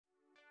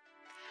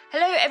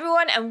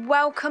everyone and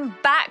welcome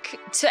back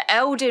to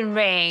Elden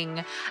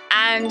Ring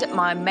and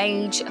my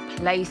mage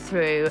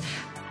playthrough.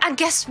 And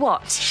guess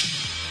what?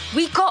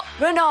 We got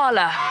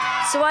Renala,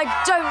 so I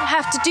don't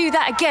have to do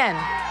that again.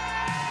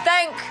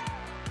 Thank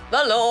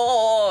the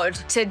Lord.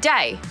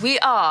 Today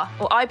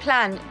I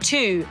plan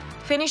to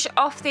finish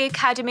off the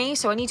academy,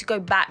 so I need to go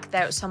back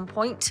there at some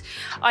point.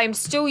 I'm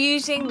still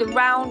using the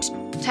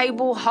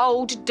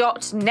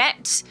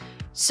roundtablehold.net.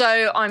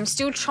 So I'm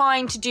still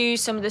trying to do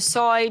some of the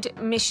side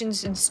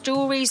missions and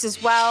stories,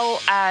 as well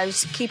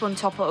as keep on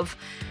top of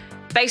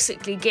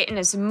basically getting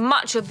as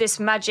much of this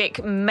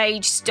magic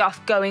mage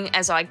stuff going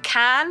as I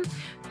can.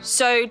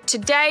 So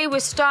today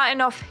we're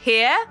starting off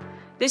here.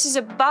 This is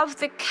above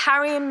the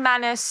Carrion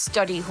Manor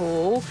study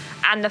hall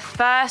and the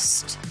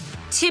first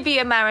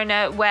Tibia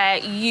Mariner where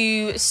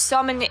you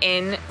summon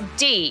in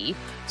D.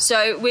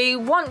 So we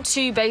want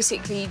to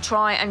basically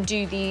try and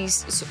do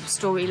these sort of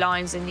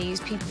storylines and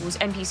these people's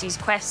NPCs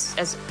quests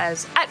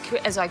as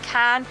accurate as I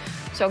can.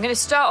 So I'm going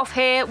to start off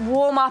here,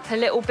 warm up a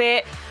little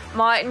bit.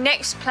 My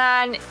next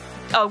plan,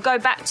 I'll go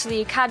back to the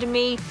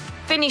academy,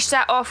 finish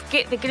that off,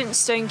 get the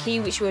glintstone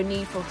key, which we'll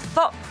need for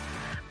Thop.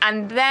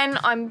 And then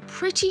I'm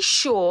pretty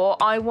sure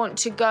I want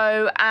to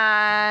go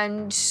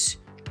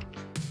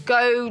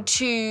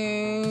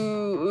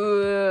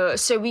to...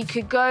 so we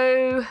could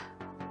go...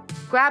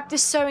 grab the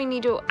sewing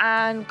needle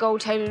and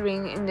gold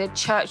tailoring in the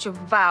Church of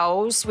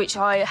Vows, which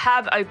I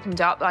have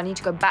opened up. I need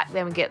to go back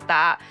there and get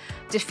that.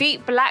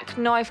 Defeat Black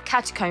Knife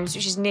Catacombs,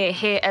 which is near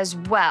here as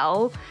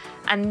well.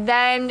 And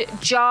then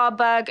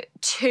Jarburg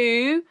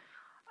 2.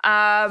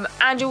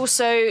 And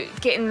also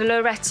getting the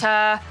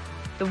Loretta,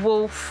 the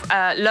Wolf,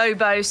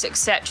 Lobos,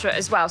 etc.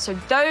 as well. So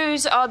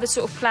those are the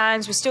sort of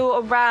plans. We're still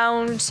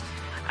around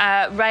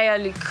Rhea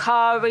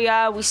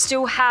Lucaria. We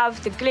still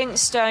have the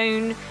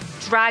Glintstone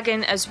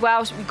Dragon as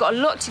well, so we've got a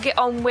lot to get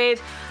on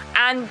with.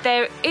 And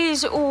there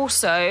is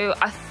also,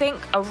 I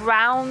think,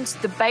 around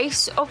the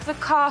base of the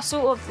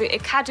castle of the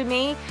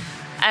academy,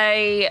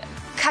 a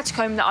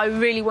catacomb that I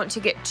really want to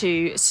get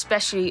to,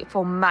 especially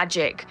for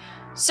magic.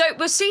 So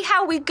we'll see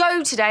how we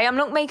go today. I'm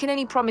not making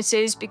any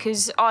promises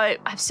because I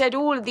have said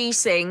all of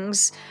these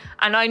things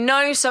and I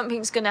know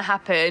something's going to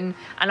happen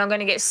and I'm going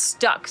to get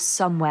stuck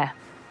somewhere.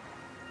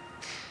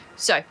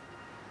 So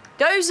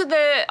those are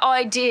the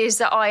ideas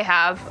that I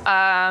have.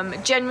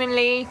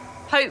 Genuinely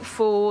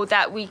hopeful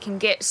that we can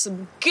get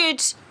some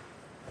good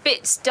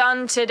bits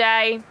done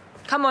today.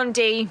 Come on,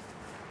 D.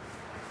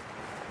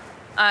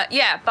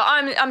 Yeah, but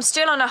I'm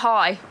still on a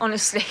high,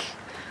 honestly.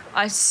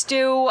 I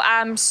still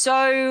am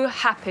so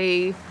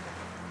happy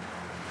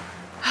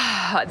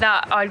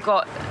that I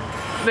got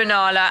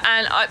Renala,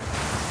 and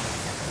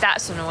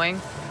that's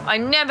annoying. I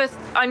never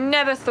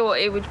thought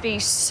it would be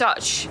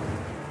such a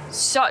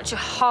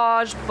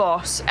hard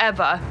boss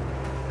ever.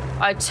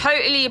 I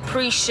totally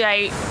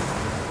appreciate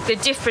the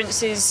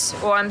differences,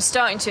 or I'm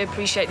starting to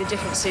appreciate the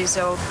differences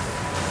of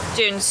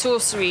doing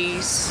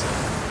sorceries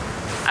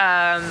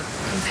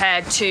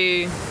compared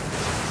to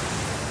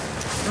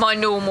my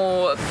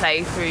normal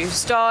playthrough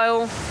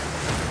style.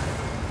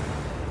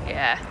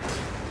 Yeah.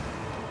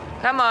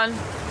 Come on.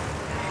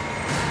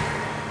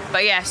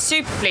 But yeah,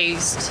 super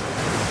pleased.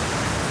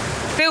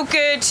 Feel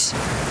good.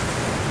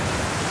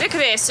 Look at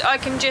this, I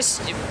can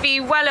just be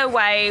well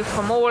away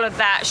from all of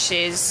that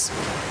shiz.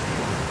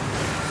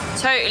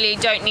 Totally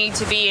don't need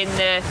to be in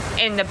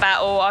the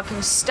battle. I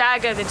can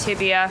stagger the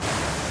Tibia.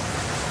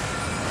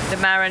 The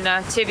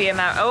Mariner, Tibia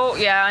Mariner. Oh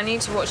yeah, I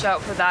need to watch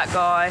out for that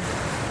guy.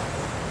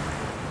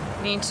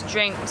 Need to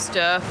drink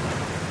stuff.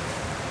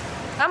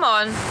 Come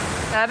on,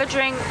 have a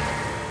drink.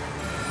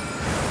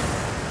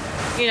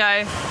 You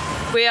know,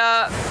 we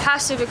are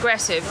passive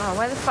aggressive. Oh,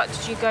 where the fuck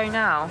did you go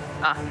now?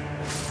 Ah,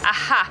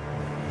 aha.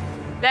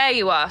 There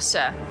you are,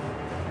 sir.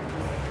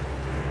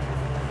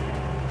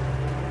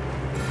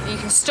 You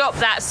can stop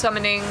that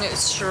summoning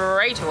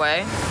straight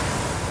away.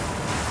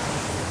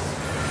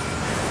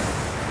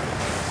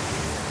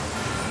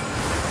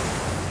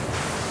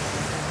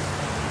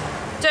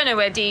 Don't know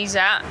where D's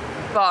at,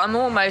 but I'm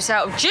almost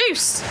out of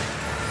juice.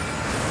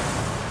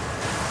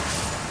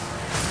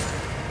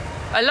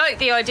 I like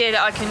the idea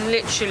that I can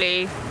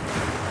literally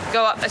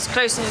go up as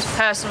close and as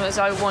personal as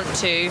I want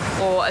to,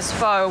 or as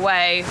far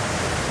away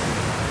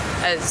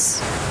as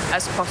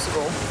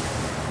possible.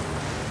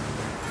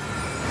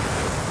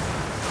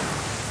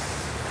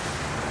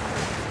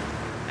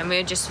 And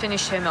we'll just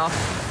finish him off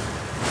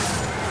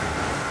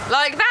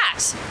like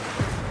that.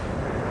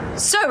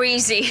 So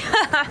easy.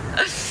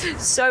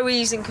 So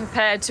easy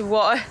compared to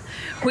what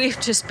we've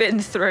just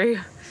been through.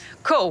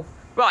 Cool.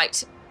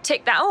 Right,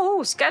 tick that.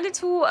 Oh,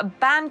 skeletal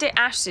bandit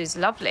ashes,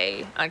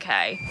 lovely.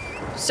 Okay,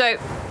 so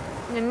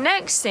the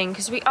next thing,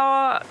 because we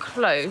are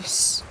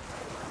close,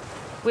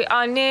 we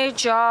are near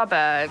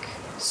Jarburg,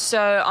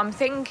 so I'm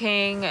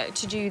thinking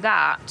to do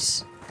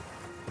that.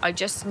 I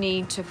just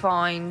need to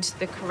find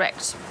the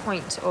correct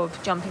point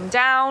of jumping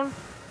down.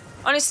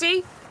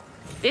 Honestly,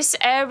 this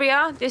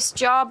area, this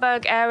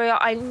Jarburg area,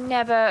 I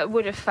never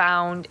would have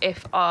found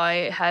if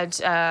I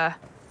had, I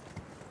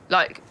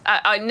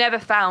never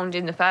found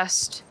in the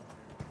first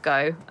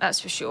go, that's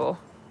for sure.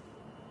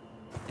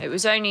 It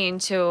was only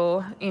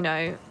until, you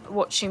know,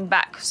 watching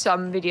back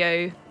some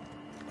YouTubers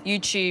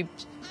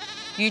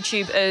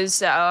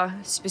that are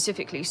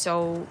specifically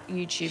soul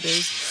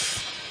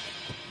YouTubers,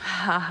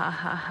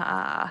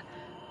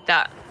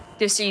 that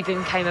this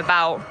even came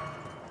about,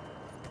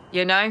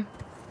 you know?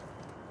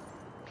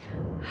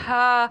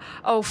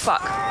 Oh,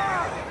 fuck.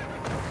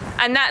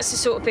 And that's the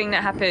sort of thing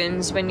that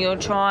happens when you're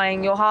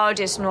trying your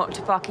hardest not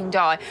to fucking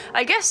die.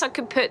 I guess I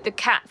could put the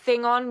cat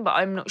thing on, but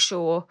I'm not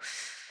sure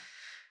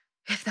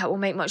if that will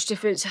make much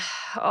difference.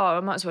 Oh, I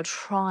might as well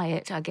try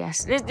it, I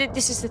guess.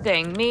 This is the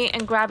thing. Me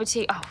and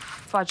Gravity... Oh,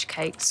 fudge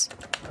cakes.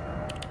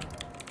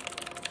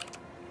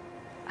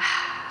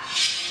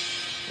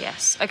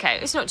 Yes. Okay,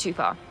 it's not too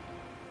far.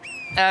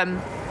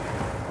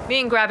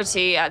 Me and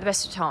Gravity at the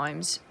best of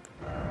times.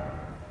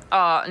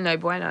 Ah, no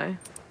bueno.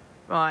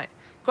 Right.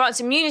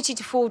 Grants immunity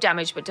to fall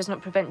damage, but does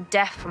not prevent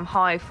death from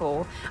high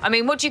fall. I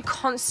mean, what do you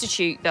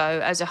constitute, though,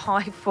 as a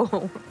high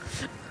fall?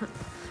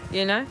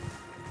 You know?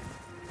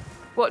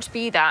 What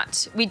be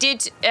that? We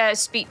did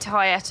speak to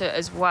Hyetta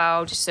as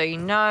well, just so you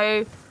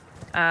know.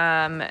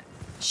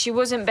 She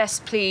wasn't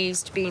best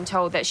pleased being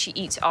told that she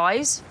eats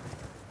eyes.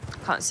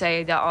 Can't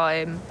say that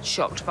I'm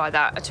shocked by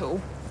that at all.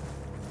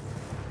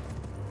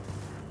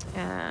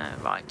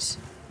 Right.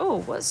 Oh,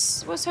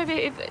 what's over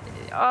here?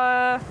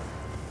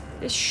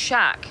 This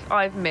shack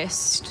I've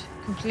missed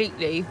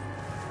completely.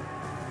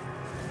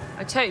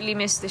 I totally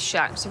missed this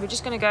shack. So we're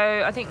just going to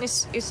go... I think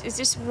this... Is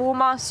this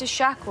Warmaster's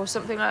shack or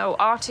something like... Oh,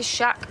 Artist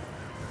shack?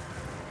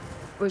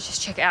 We'll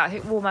just check it out. I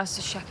think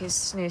Warmaster's shack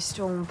is near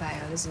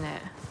Stormvale, isn't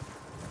it?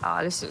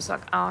 Ah, this looks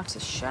like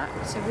Artist shack.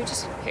 So we'll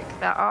just pick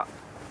that up.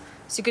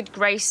 It's a good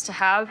grace to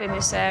have in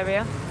this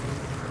area.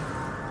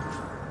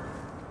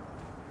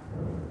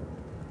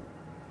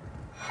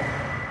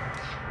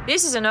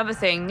 This is another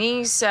thing.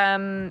 These,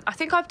 I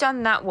think I've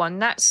done that one.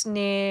 That's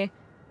near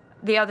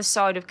the other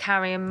side of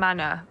Carrion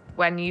Manor.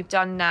 When you've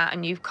done that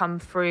and you've come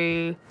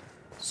through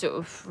sort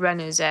of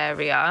Renner's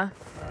area.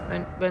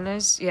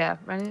 Renner's? Yeah,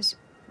 Renner's?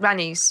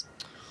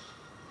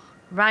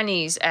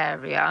 Ranni's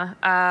area.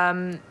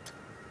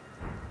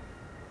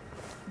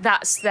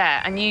 That's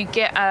there. And you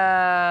get,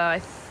 I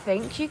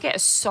think you get a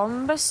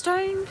Somber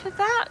Stone for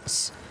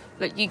that.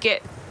 Like, you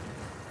get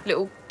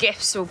little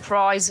gifts or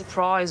prizes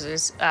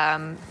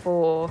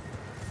for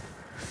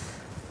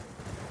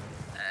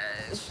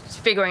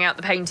figuring out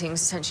the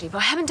paintings, essentially. But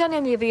I haven't done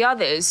any of the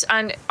others,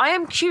 and I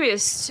am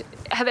curious,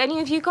 have any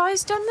of you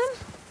guys done them?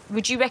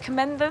 Would you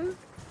recommend them?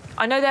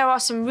 I know there are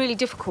some really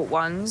difficult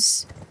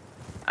ones,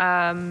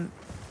 but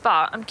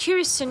I'm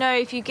curious to know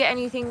if you get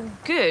anything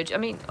good. I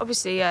mean,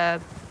 obviously,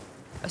 a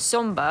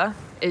Somber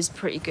is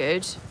pretty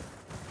good.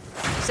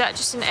 Is that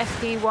just an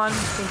FP one? I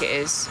think it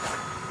is.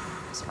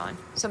 It's fine.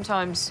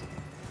 Sometimes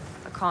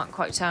I can't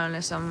quite tell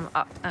unless I'm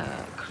up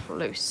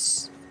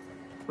close.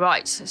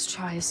 Right, let's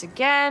try this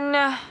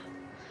again.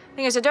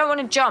 Thing is, I don't want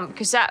to jump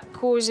because that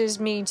causes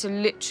me to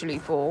literally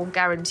fall,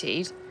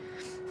 guaranteed.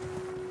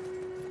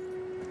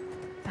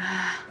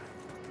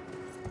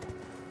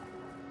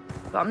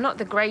 But I'm not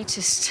the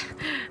greatest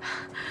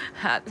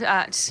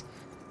at,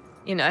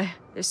 you know,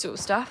 this sort of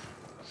stuff.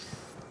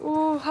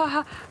 Ooh,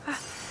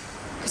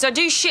 because I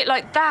do shit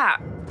like that.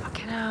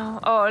 Fucking hell.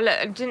 Oh, look,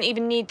 I didn't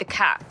even need the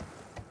cat.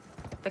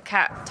 The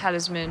cat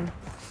talisman.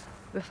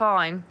 We're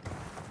fine.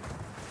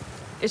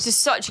 It's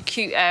just such a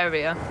cute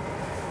area.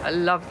 I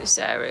love this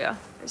area.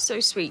 It's so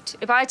sweet.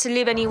 If I had to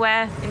live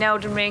anywhere in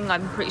Elden Ring,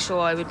 I'm pretty sure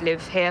I would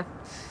live here.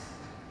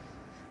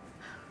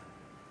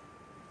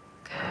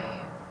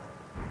 Okay.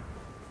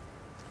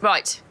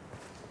 Right.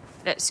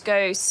 Let's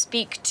go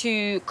speak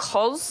to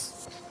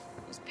Cos.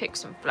 Let's pick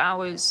some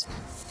flowers.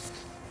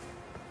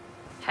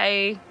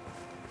 Hey.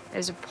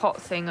 There's a pot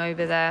thing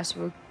over there, so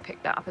we'll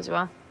pick that up as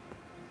well.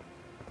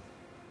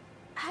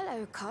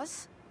 Hello,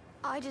 Cos.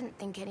 I didn't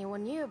think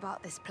anyone knew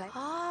about this place.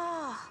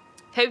 Ah.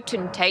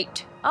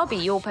 Potentate. I'll be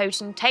your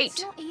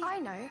potentate. I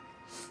know.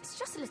 It's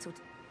just a little...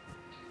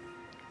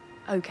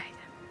 Okay,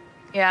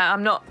 then. Yeah,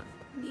 I'm not...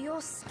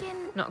 Your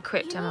skin... Not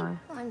equipped, am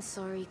I? I'm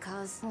sorry,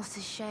 Cos. What a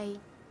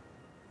shame.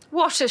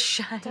 What a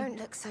shame. Don't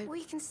look so...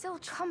 We can still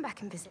come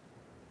back and visit.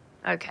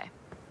 Okay.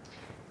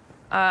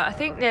 I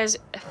think there's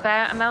a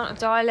fair amount of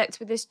dialect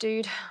with this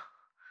dude.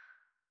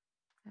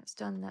 That's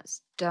done,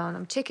 that's done.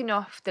 I'm ticking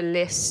off the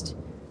list.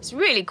 It's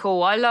really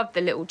cool. I love the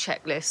little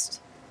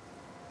checklist.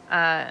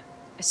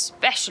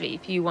 Especially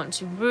if you want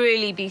to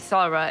really be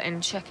thorough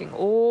in checking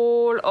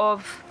all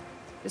of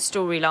the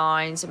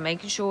storylines and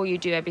making sure you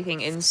do everything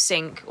in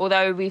sync.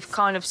 Although we've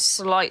kind of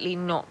slightly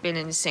not been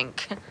in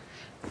sync.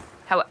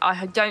 However,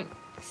 I don't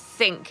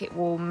think it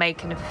will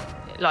make a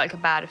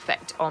bad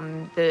effect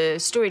on the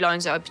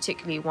storylines that I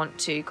particularly want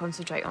to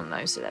concentrate on,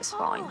 though, so that's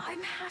fine. Oh,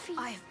 I'm happy.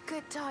 I have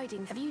good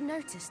tidings. Have you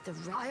noticed the...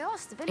 I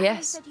asked the village.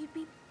 Yes. Said you'd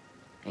be...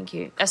 Thank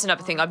you. That's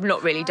another thing I've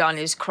not really done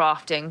is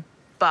crafting,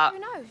 but... Who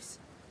knows?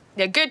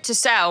 They're good to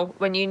sell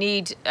when you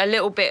need a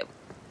little bit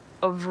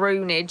of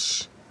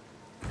runeage.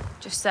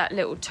 Just that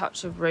little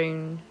touch of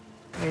runeage.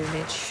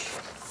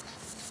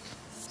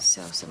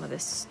 Sell some of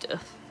this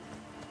stuff.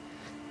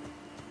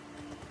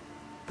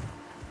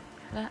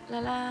 La la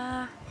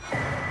la.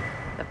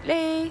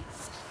 Lovely.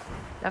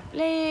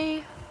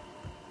 Lovely.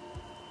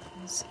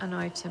 There's an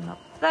item up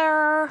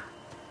there.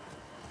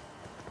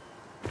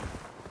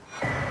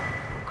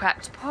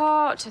 Cracked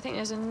pot. I think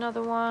there's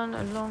another one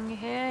along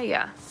here.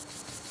 Yeah.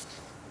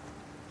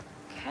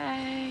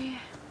 Okay.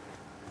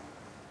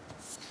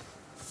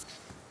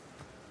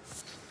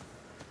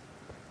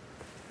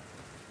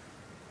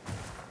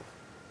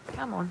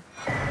 Come on.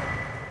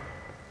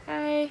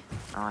 Okay.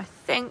 Oh, I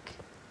think.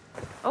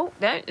 Oh,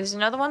 there's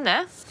another one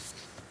there.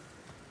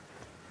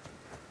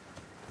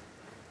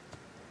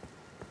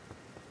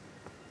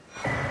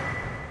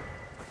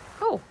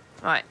 Cool.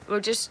 Right, we'll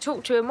just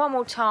talk to him one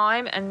more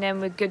time and then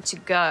we're good to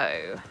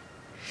go.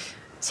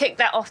 Tick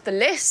that off the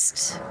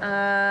list.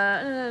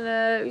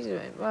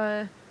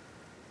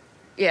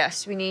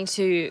 Yes, we need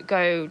to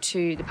go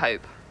to the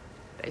Pope,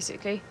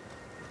 basically.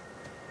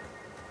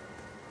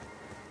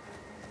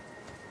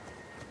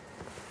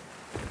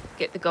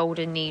 Get the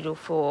golden needle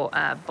for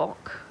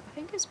Bok. I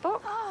think it's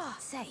Bok. Ah,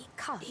 say,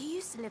 come. He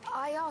used to live.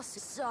 I asked.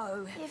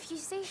 So, if you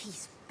see,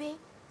 he's big.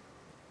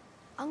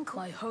 Uncle,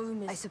 my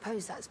home is. I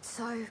suppose that's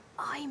so.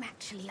 I'm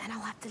actually, and I'll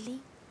have to leave.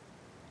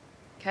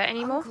 Okay,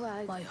 any more?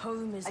 Uncle, my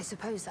home is. I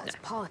suppose that's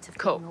part of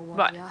cool. being a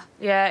Right. warrior.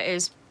 Yeah, it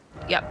is.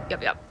 Yep.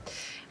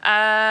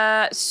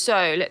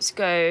 So let's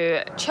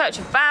go. Church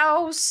of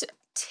Vows.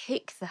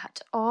 Tick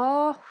that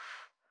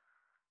off.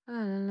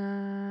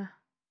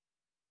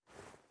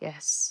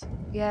 Yes.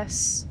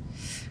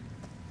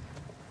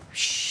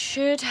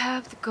 Should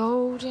have the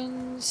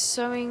golden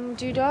sewing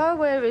doodah.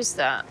 Where is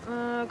that?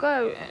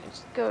 Go.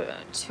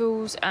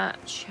 Tools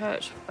at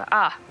church.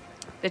 Ah,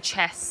 the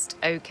chest.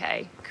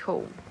 Okay,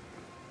 cool.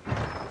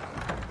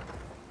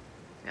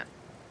 Yeah.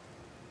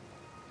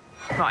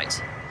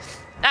 Right,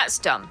 that's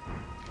done.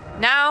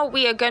 Now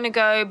we are going to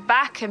go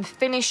back and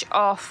finish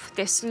off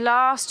this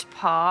last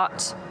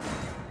part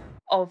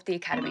of the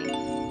academy.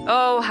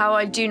 Oh, how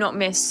I do not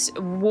miss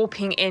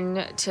warping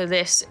into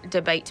this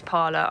debate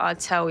parlor, I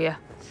tell you.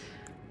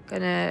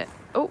 Gonna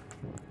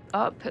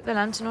I'll put the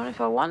lantern on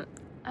if I want.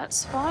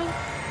 That's fine.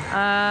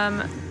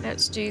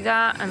 Let's do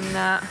that and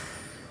that.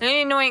 The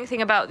only annoying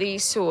thing about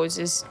these swords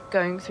is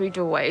going through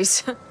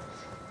doorways.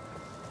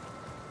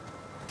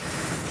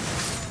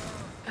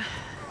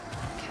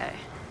 Okay.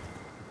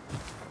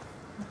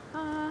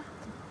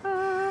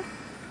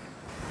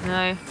 No,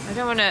 I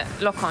don't want to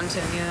lock onto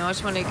him, you know. I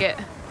just want to get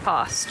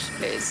past,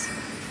 please.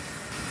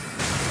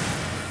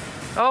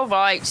 All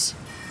right.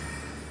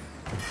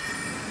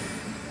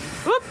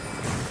 Whoop.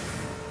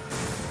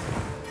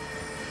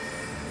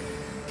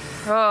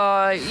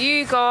 Oh,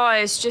 you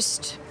guys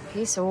just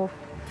piss off.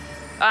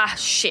 Ah,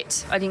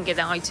 shit. I didn't get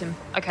that item.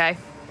 Okay,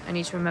 I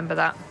need to remember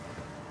that.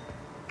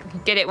 We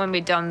can get it when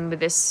we're done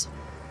with this.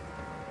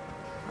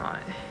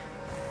 Right.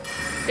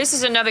 This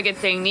is another good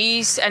thing.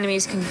 These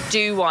enemies can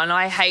do one.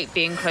 I hate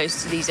being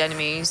close to these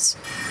enemies.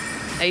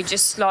 They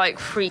just, like,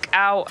 freak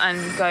out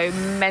and go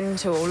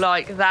mental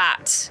like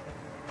that.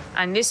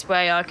 And this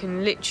way I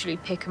can literally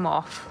pick them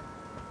off.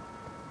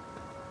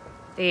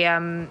 The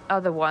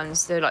other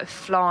ones, they're like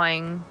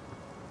flying.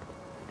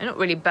 They're not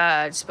really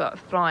birds, but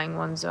flying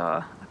ones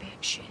are a bit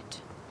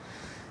shit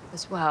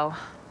as well.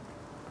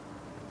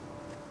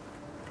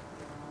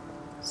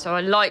 So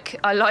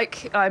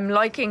I'm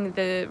liking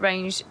the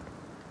ranged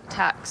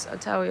attacks, I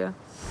tell you.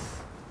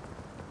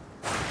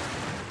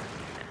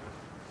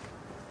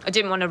 I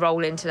didn't want to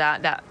roll into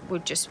that. That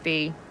would just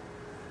be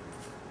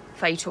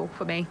fatal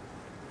for me.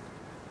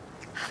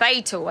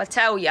 Fatal, I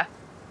tell you.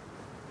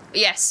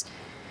 Yes.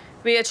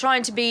 We are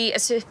trying to be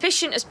as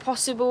efficient as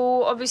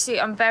possible. Obviously,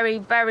 I'm very,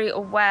 very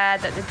aware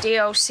that the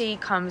DLC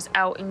comes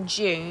out in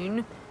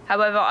June.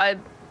 However, I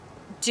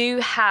do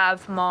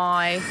have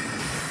my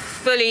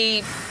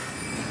fully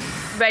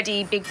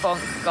ready Big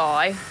Bonk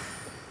guy.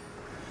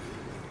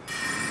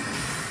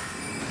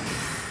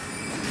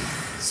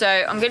 So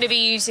I'm going to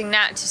be using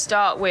that to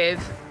start with.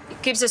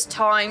 It gives us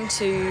time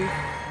to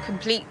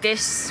complete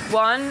this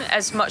one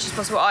as much as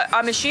possible.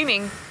 I'm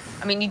assuming...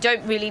 I mean, you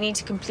don't really need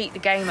to complete the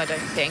game, I don't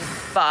think,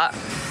 but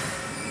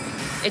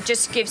it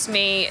just gives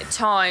me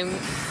time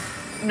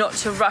not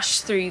to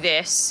rush through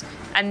this,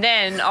 and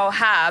then I'll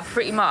have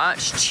pretty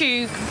much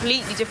 2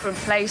 completely different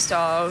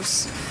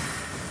playstyles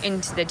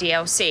into the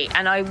DLC,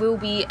 and I will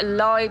be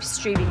live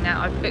streaming that.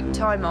 I've booked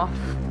time off.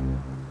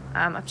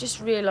 I've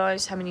just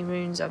realised how many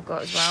runes I've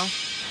got as well.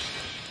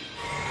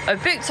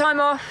 I've booked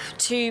time off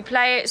to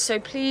play it, so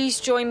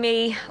please join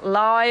me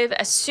live.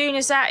 As soon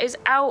as that is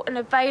out and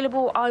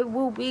available, I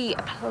will be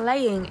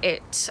playing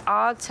it.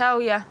 I'll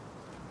tell you,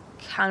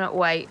 cannot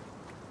wait.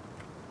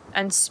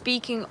 And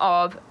speaking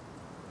of,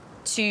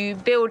 to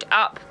build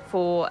up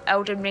for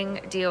Elden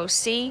Ring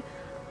DLC,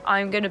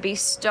 I'm going to be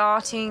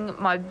starting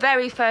my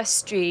very first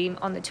stream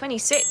on the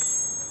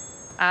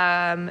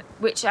 26th,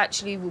 which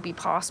actually will be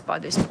past by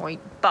this point,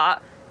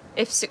 but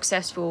if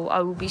successful,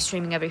 I will be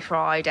streaming every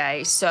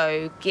Friday,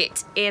 so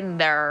get in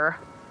there.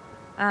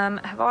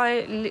 Have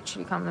I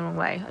literally come the wrong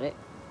way?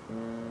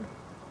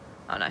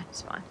 Oh no,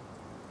 it's fine.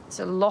 It's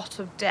a lot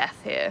of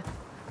death here.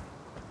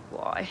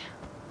 Why?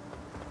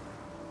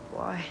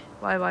 Why?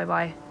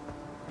 Why?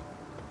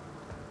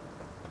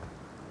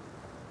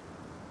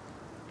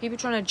 People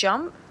trying to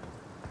jump?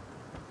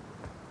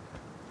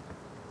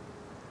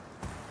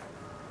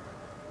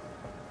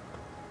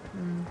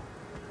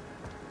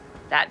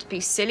 That'd be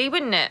silly,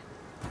 wouldn't it?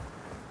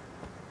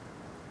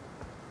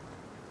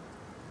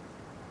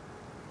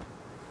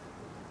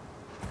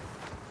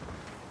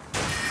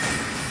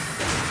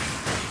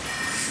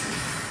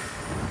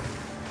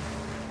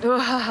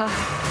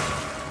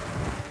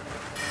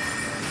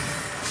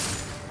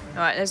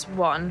 Alright, there's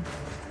one.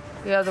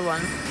 The other one,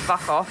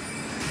 fuck off.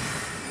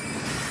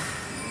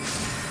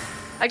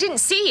 I didn't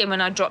see him when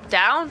I dropped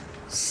down.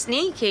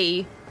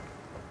 Sneaky.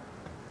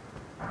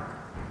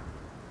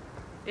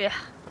 Yeah.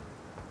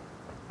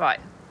 Right.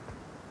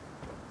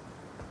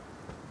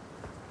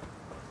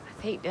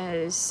 I think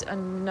there's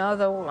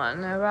another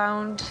one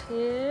around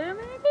here,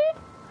 maybe?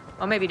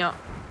 Or maybe not.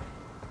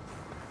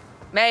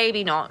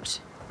 Maybe not.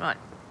 Right.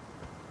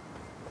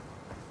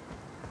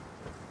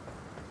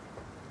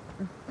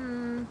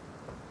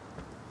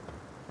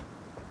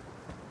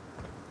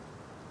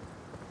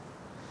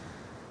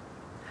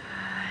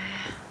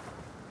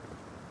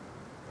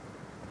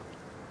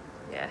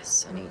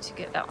 Yes, I need to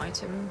get that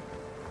item.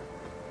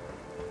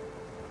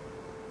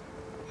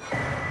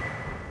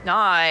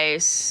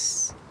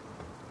 Nice.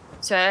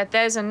 So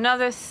there's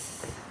another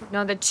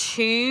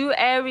 2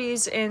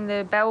 areas in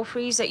the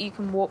belfries that you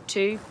can walk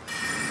to.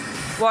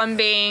 One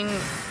being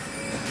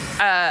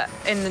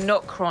in the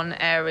Nokron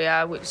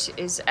area, which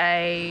is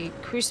a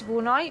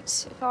Crucible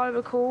Night, if I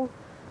recall.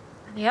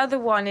 And the other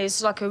one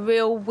is like a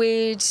real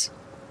weird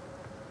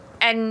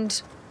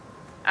end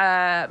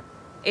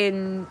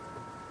in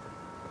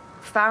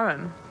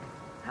Farum.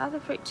 How the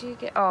frick do you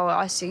get... Oh,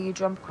 I see. You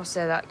jump across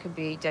there. That could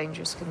be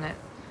dangerous, couldn't it?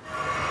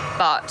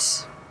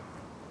 But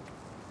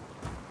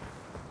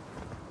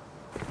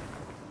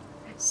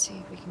let's see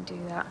if we can do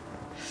that.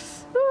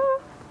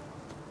 Ooh.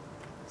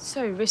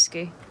 So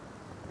risky.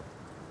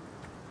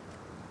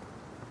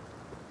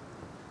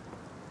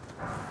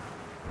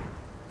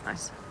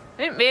 Nice.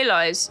 I didn't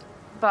realise,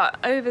 but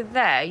over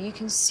there you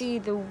can see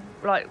the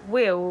like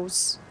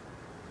wheels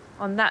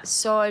on that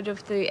side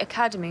of the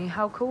academy.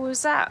 How cool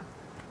is that?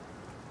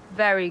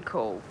 Very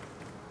cool.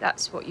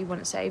 That's what you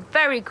want to say.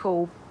 Very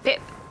cool,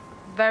 Pip.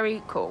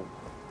 Very cool.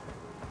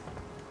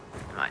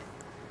 Right.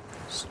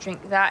 Just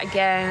drink that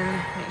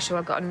again. Make sure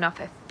I've got enough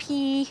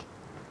FP.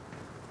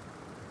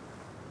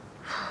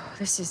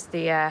 This is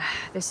the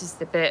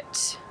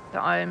bit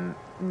that I'm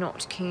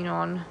not keen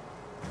on.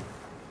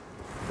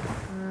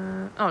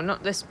 Oh,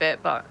 not this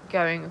bit, but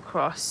going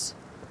across.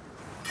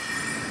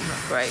 I'm not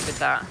great with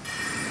that.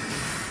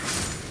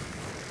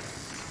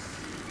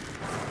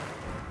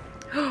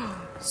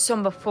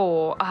 Somber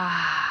 4.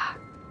 Ah,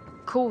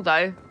 cool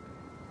though.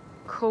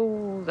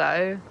 Cool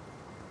though.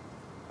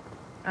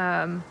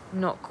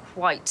 Not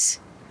quite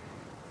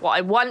what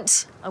I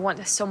want. I want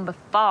a Somber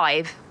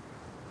 5.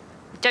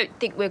 I don't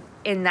think we're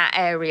in that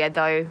area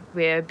though.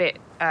 We're a bit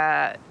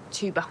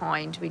too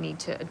behind. We need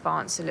to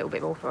advance a little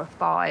bit more for a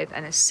 5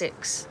 and a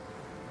 6.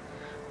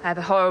 I have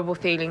a horrible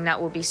feeling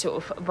that will be sort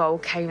of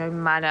Volcano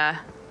Manor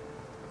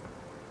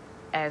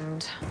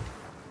end.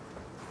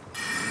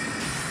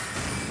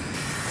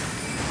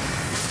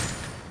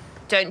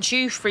 Don't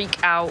you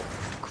freak out.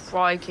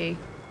 Crikey.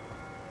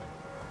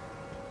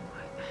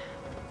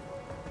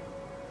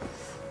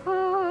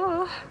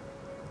 Oh.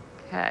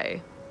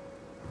 Okay.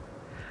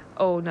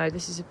 Oh no,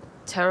 this is a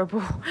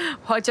terrible...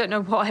 I don't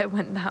know why I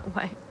went that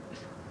way.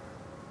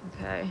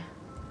 Okay.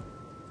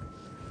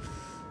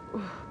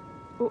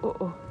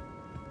 Oh.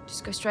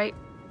 Just go straight.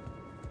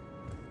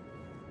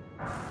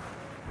 And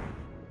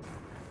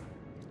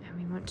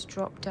we want to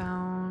drop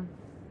down.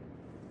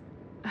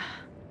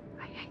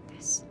 I hate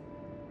this.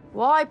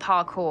 Why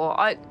parkour?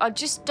 I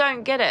just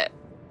don't get it.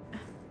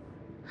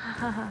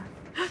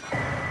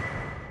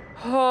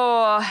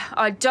 Oh,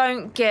 I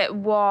don't get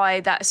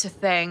why that's a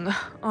thing,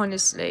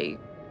 honestly.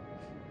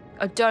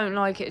 I don't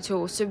like it at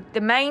all. So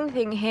the main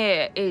thing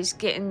here is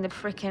getting the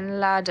freaking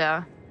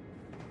ladder.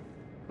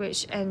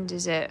 Which end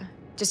is it?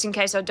 Just in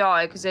case I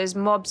die, because there's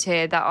mobs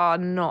here that are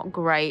not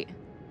great.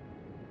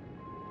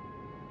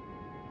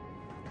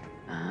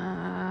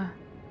 I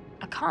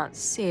can't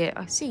see it.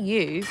 I see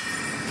you.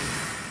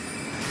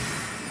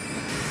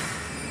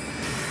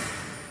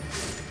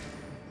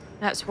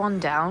 That's one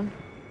down.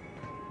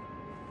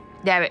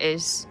 There it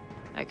is.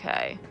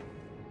 Okay.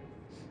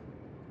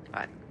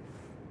 Right.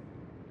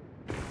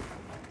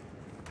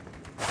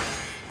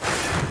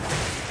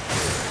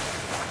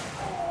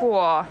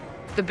 Whoa.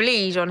 The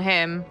bleed on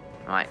him.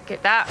 Right,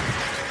 get that.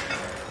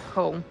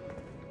 Cool.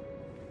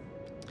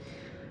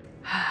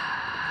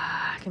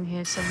 I can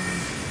hear someone.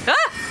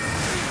 Ah!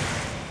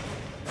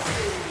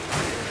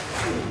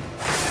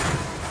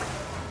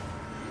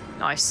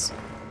 Nice.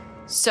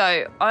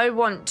 So, I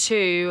want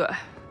to...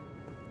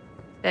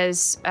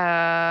 There's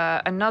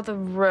another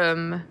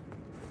room.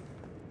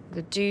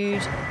 The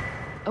dude...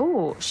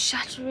 Oh,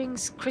 shattering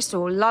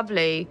crystal.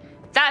 Lovely.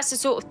 That's the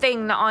sort of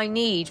thing that I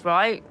need,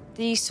 right?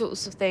 These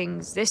sorts of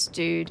things. This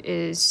dude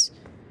is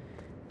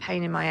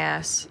pain in my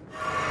ass.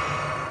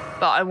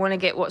 But I want to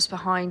get what's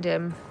behind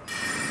him.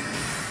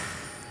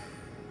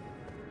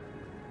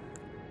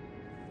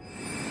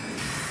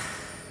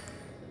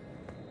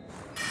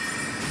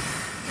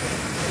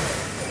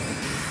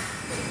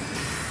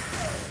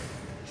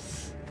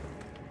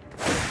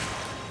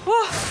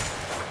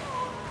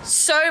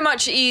 So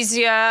much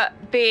easier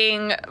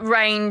being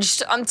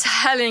ranged. I'm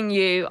telling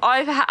you,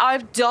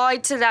 I've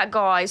died to that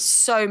guy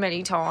so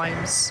many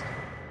times.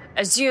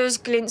 Azure's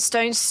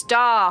glintstone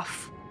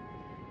staff.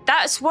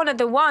 That's one of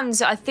the ones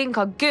that I think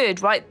are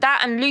good, right?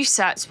 That and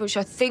Lusats, which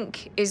I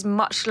think is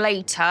much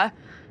later.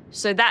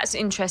 So that's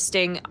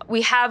interesting.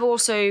 We have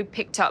also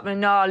picked up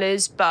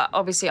Manala's, but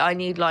obviously I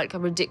need like a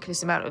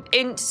ridiculous amount of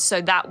int,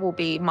 so that will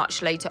be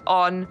much later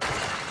on.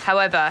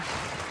 However,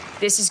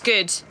 this is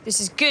good. This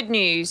is good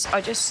news.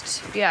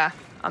 Yeah,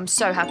 I'm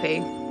so happy.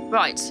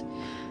 Right,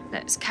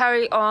 let's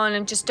carry on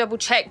and just double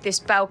check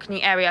this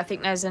balcony area. I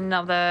think there's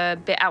another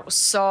bit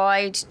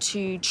outside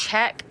to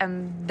check,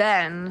 and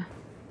then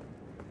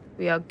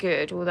we are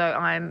good. Although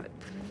I'm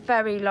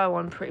very low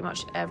on pretty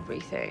much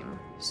everything.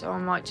 So I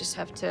might just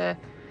have to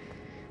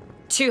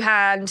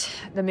two-hand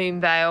the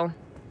moon veil.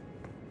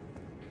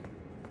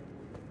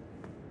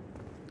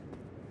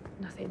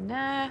 Nothing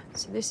there.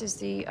 So this is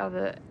the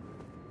other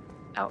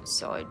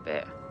outside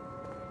bit.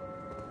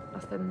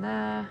 Nothing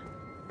there.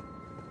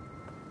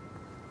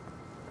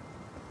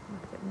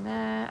 Nothing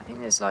there. I think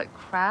there's like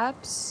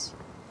crabs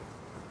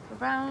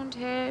around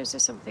here. Is there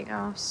something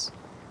else?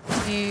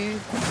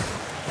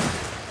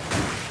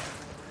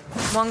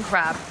 One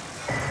crab.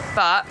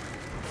 But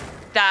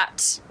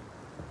that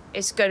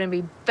is going to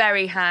be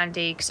very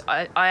handy because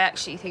I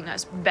actually think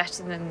that's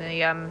better than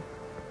the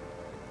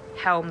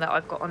helm that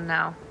I've got on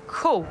now.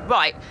 Cool.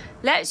 Right.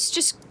 Let's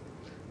just,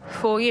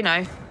 for, you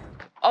know,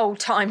 old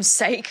time's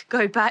sake,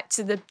 go back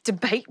to the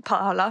debate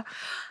parlour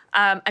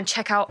and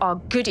check out our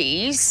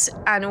goodies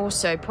and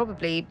also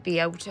probably be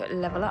able to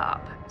level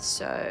up.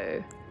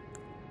 So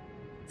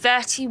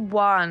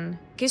 31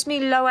 gives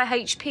me lower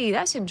HP.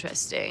 That's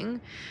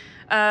interesting.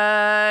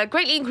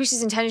 Greatly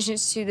increases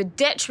intelligence to the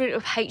detriment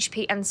of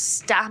HP and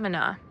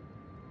stamina.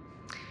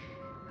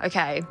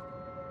 Okay.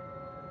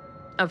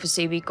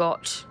 Obviously we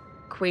got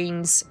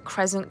Queen's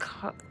Crescent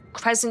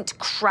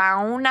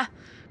Crown.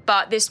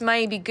 But this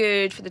may be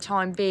good for the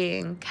time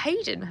being.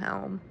 Caden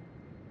Helm.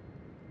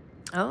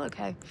 Oh,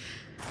 okay.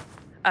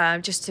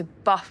 Just to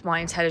buff my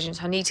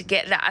intelligence. I need to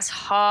get that as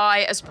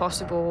high as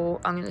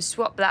possible. I'm going to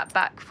swap that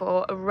back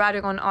for a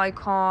Radagon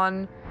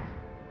icon.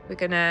 We're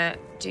going to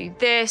do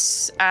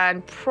this.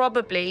 And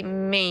probably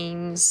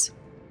means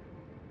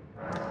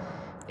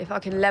if I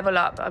can level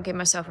up, I'll give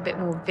myself a bit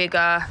more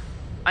vigor.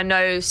 I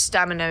know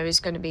stamina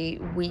is going to be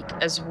weak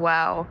as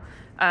well.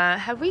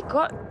 Have we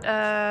got...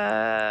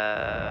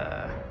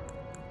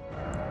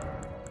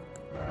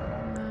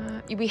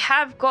 we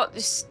have got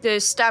the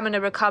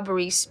stamina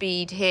recovery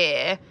speed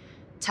here,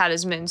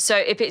 talisman. So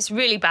if it's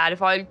really bad,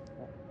 if I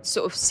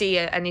sort of see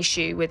an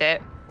issue with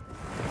it,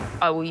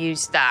 I will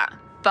use that.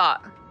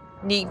 But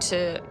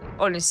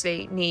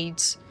honestly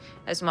need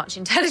as much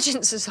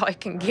intelligence as I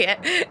can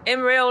get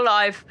in real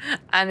life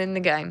and in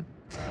the game.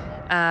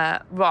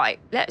 Right,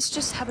 let's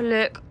just have a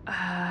look.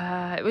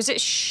 Was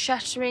it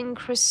Shattering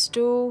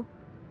Crystal?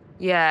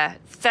 Yeah,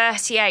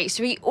 38.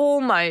 So we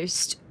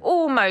almost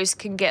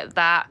can get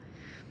that.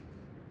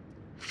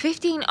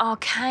 15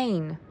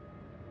 Arcane.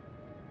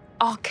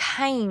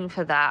 Arcane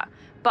for that.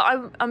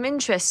 But I'm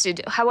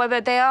interested.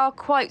 However, they are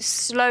quite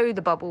slow,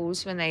 the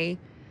bubbles, when they...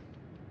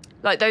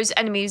 Like those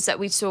enemies that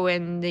we saw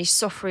in the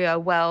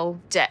Sophria Well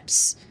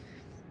depths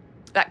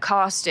that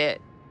cast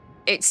it.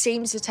 It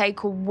seems to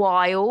take a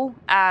while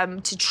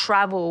to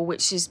travel,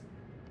 which is,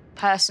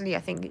 personally,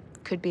 I think it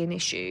could be an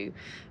issue.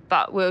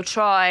 But we'll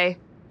try.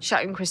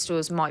 Shattering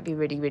Crystals might be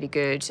really, really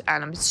good.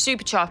 And I'm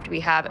super chuffed we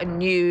have a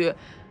new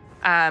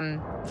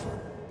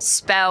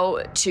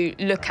spell to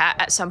look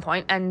at some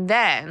point. And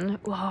then,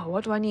 whoa,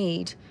 what do I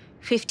need?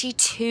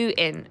 52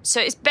 in. So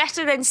it's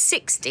better than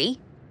 60.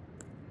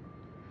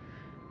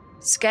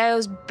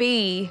 Scales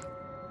B.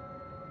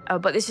 Oh,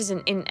 but this is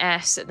an int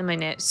S at the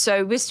minute.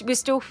 So we're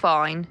still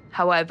fine.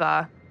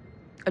 However,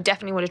 I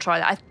definitely want to try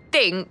that. I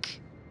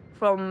think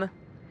from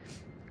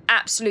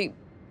absolute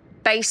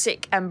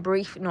basic and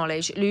brief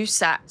knowledge,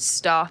 Lusat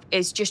stuff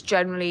is just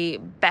generally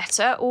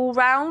better all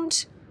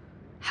round.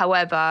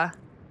 However,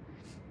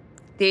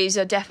 these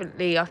are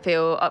definitely, I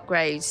feel,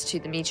 upgrades to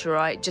the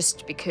meteorite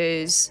just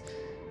because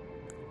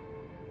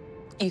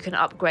you can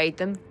upgrade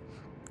them.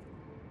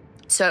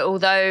 So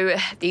although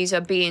these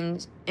are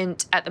being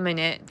int at the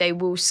minute, they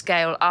will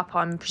scale up.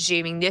 I'm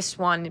presuming this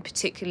one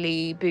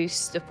particularly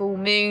boosts the full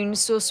moon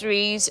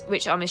sorceries,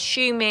 which I'm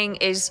assuming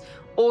is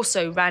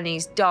also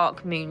Rani's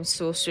dark moon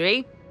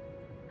sorcery.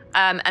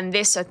 And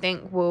this, I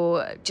think,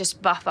 will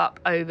just buff up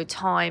over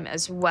time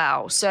as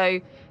well.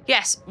 So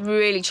yes,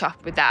 really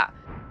chuffed with that.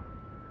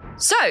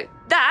 So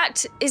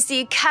that is the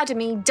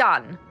academy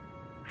done.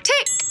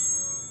 Tick!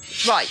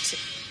 Right,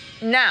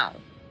 now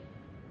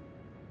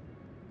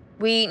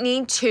we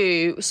need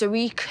to, so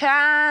we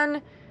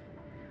can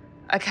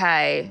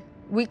Okay,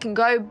 we can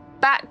go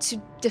back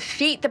to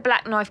defeat the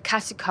Black Knife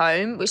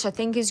Catacomb, which I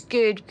think is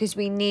good because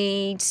we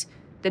need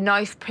the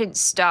Knife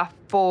Prince stuff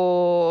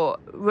for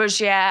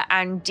Rogier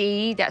and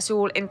Dee. That's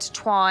all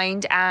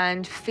intertwined,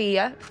 and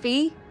Fear.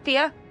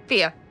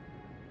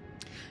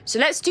 So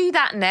let's do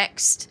that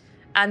next,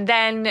 and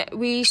then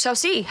we shall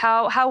see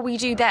how we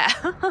do there.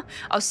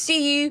 I'll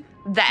see you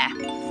there.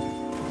 No.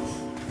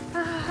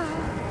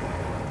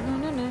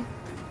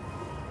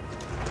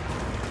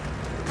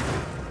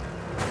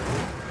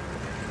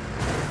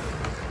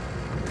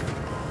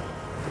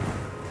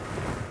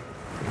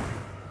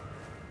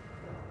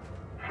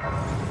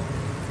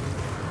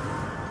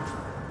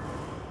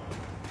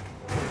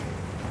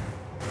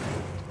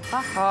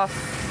 Fuck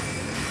off.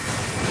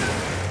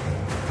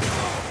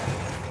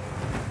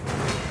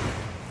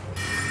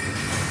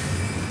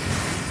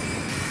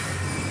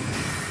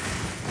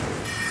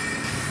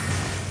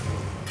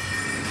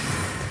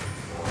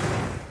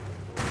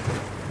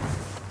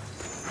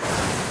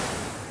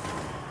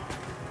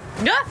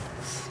 No!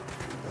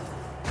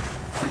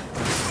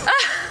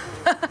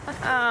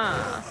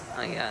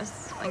 Oh,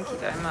 yes. Thank you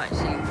very much, you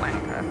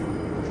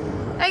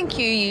wanker. Thank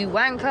you, you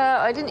wanker.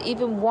 I didn't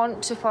even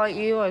want to fight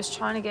you. I was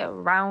trying to get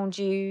around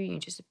you. You're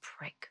just a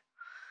prick.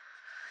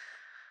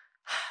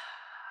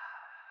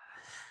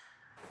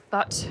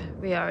 But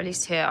we are at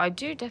least here. I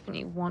do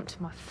definitely want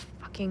my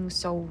fucking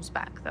souls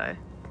back, though.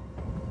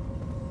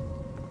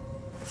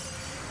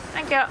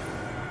 Thank you.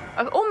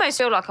 I almost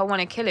feel like I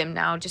want to kill him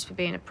now just for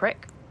being a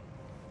prick.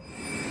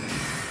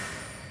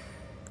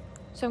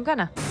 So I'm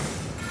gonna.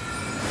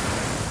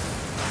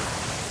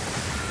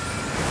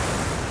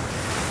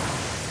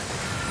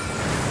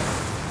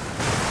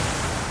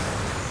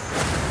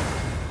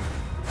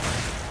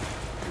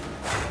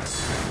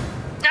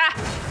 Ah!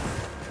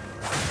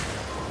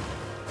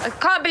 I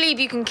can't believe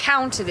you can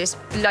counter this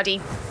bloody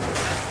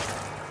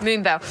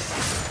moonbell.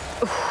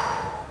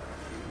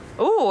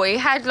 Oh, he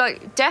had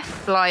like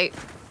death light.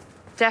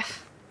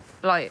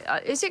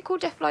 Is it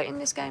called death light in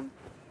this game?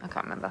 I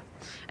can't remember.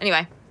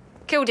 Anyway,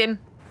 killed him.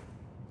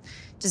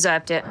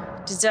 Deserved it.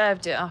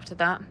 Deserved it after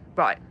that.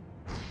 Right.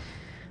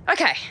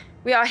 Okay.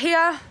 We are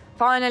here.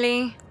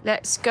 Finally.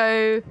 Let's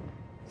go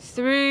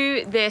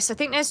through this. I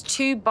think there's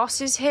 2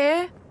 bosses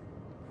here.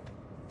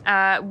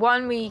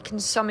 One we can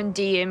summon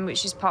Dee in,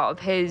 which is part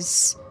of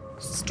his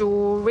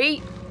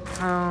story.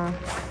 Oh.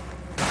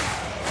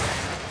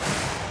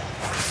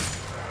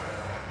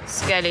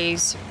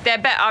 Skellies. They're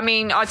better. I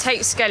mean, I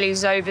take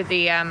Skellies over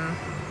the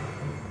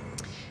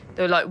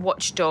like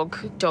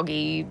watchdog,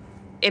 doggy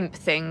imp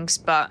things,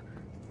 but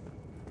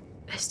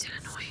they're still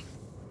annoying.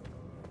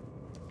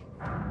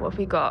 What have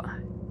we got?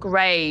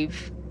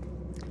 Grave.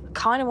 I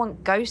kind of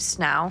want ghosts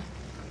now.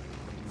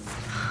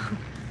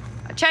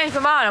 I changed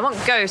my mind. I want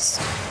ghosts.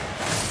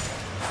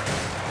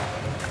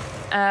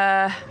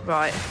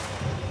 Right.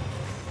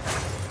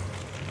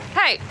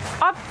 Hey,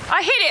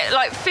 I hit it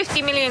like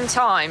 50 million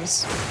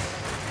times.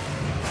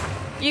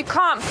 You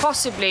can't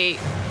possibly...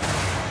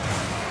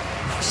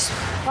 Just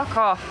fuck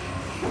off.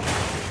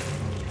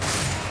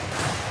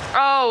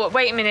 Oh,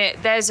 wait a minute.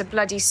 There's a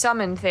bloody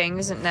summon thing,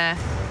 isn't there?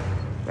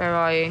 Where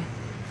are you?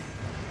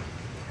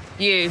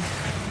 You.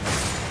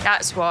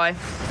 That's why.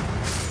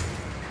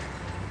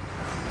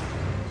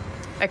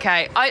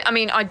 Okay. I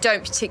mean, I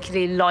don't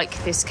particularly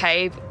like this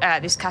cave,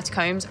 this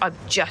catacombs. I've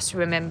just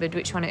remembered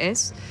which one it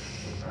is.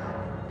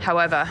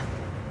 However...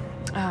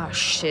 Oh,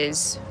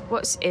 shiz.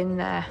 What's in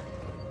there?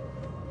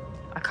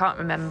 I can't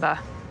remember.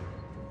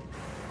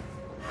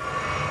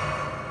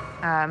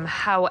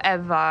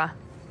 However...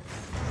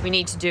 We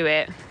need to do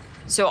it.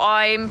 So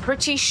I'm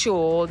pretty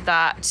sure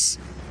that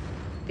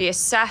the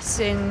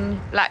assassin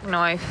Black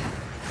Knife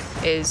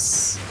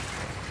is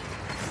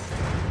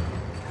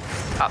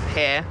up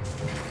here.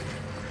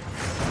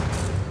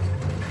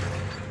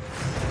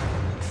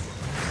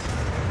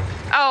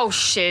 Oh,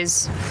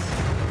 shiz.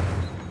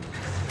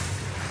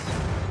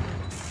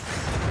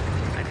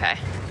 Okay,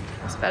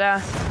 that's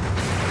better.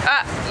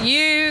 Ah,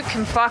 you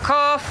can fuck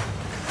off.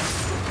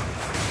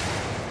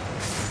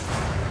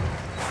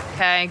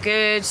 Okay,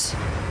 good.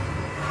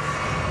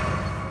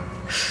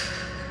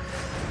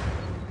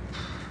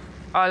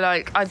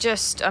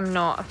 I'm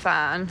not a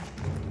fan.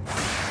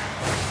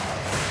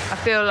 I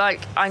feel like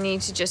I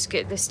need to just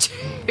get this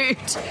dude.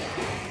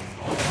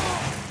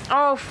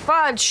 Oh,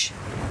 fudge.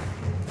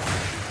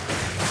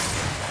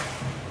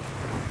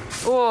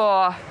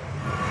 Oh.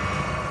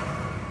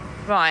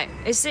 Right,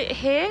 is it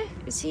here?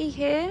 Is he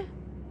here?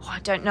 Oh, I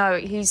don't know.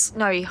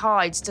 No, he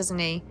hides, doesn't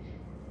he?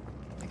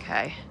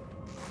 Okay.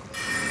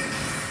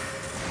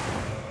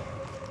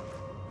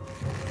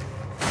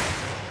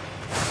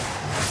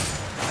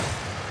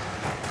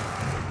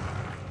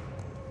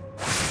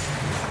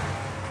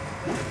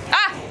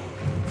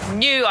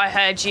 Knew I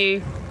heard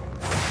you.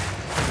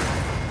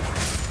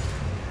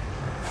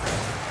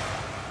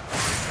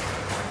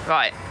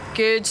 Right,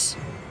 good.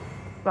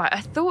 Right, I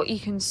thought you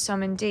can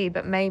summon D,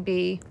 but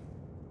maybe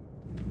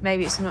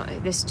it's not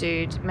this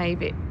dude.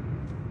 Maybe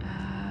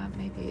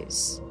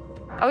it's.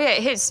 Oh yeah,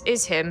 it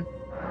is him.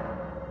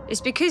 It's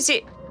because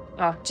it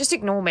Oh, just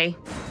ignore me.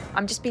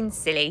 I'm just being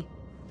silly.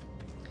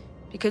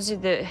 Because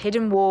of the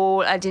hidden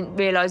wall, I didn't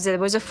realise there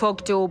was a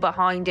fog door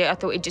behind it. I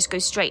thought it'd just go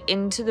straight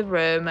into the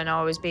room and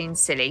I was being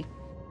silly.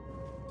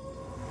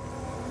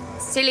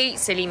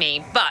 Silly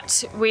me.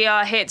 But we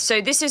are here.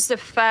 So this is the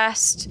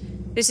first...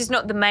 This is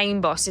not the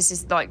main boss. This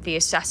is like the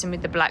assassin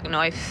with the black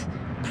knife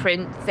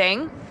print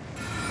thing.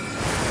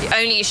 The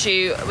only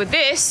issue with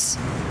this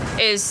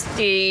is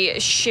the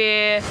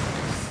sheer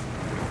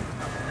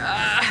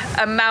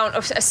amount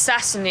of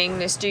assassinating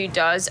this dude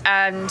does,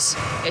 and it's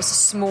a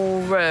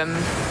small room.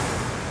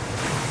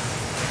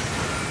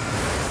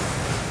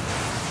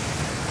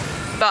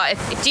 But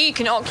if you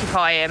can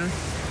occupy him,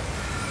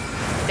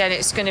 then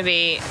it's going to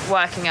be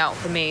working out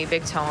for me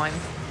big time.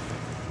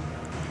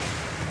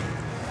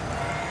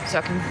 So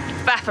I can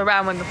faff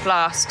around with the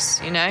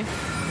flasks, you know?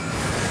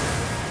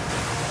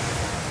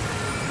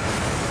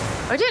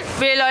 I didn't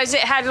realise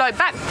it had like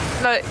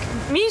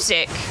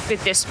music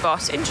with this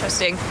boss.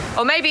 Interesting.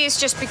 Or maybe it's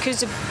just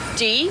because of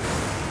D.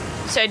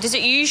 So does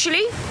it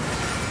usually?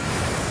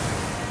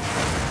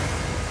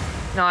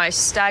 Nice,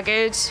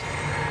 staggered.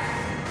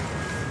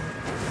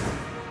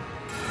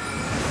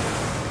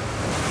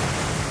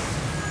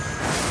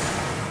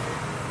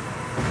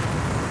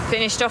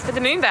 Finished off with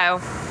the moon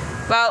veil.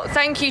 Well,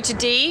 thank you to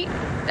D.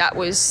 That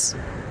was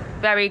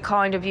very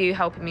kind of you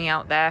helping me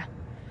out there.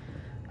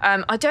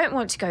 I don't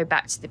want to go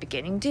back to the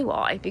beginning, do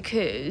I?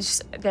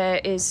 Because there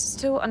is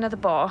still another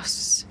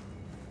boss.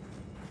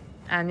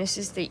 And this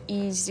is the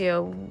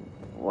easier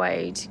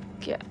way to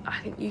get... I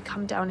think you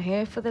come down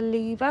here for the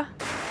lever.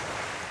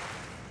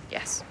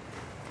 Yes.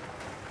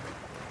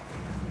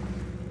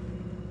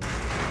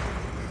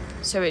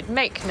 So it'd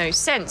make no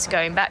sense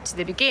going back to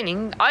the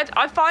beginning.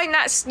 I find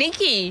that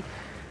sneaky.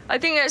 I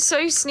think that's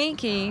so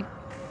sneaky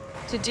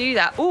to do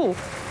that. Ooh. A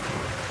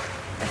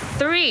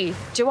 3.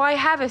 Do I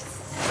have a...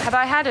 Have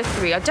I had a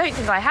 3? I don't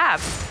think I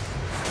have.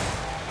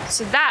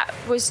 So that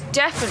was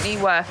definitely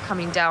worth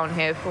coming down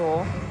here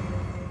for.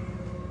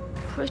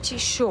 Pretty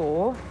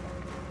sure.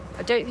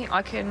 I don't think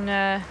I can...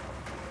 No,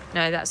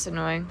 that's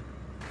annoying.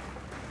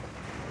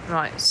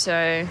 Right,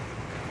 so...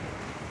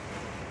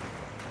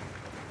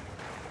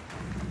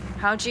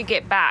 How do you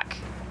get back?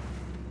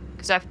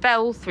 Because I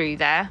fell through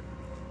there.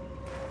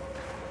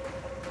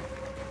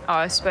 Oh,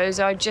 I suppose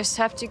I just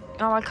have to...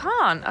 Oh, I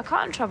can't. I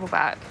can't travel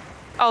back.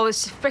 Oh,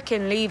 it's a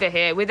freaking lever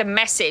here with a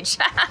message.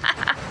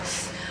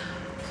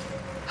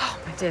 Oh,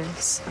 my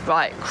goodness.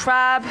 Right,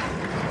 crab.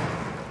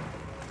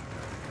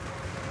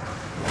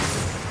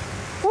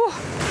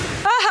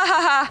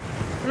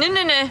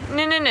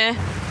 No.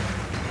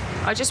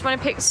 I just want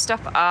to pick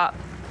stuff up.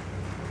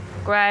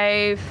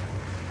 Grave.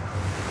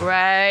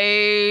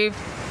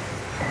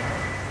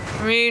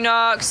 Rune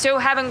arc. Still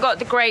haven't got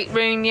the great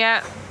rune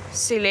yet.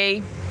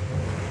 Silly.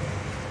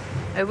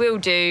 I will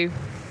do.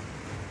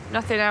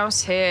 Nothing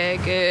else here.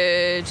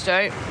 Good.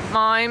 Don't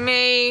mind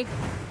me.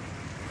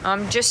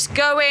 I'm just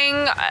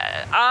going.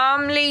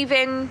 I'm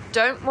leaving.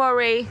 Don't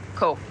worry.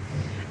 Cool.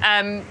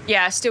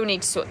 Yeah, I still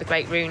need to sort the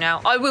great rune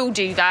out. I will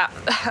do that.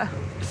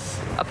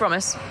 I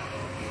promise.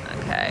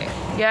 Okay.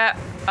 Yeah.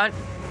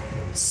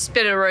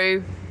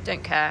 Spinaroo.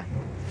 Don't care.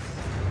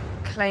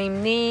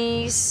 Claim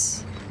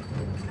these.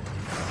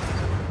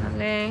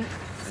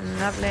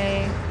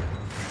 Lovely.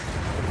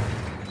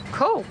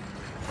 Cool.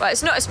 Well,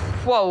 it's not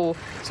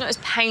as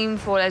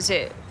painful as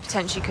it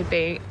potentially could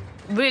be.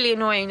 Really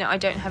annoying that I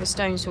don't have a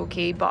stone saw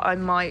key, but I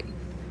might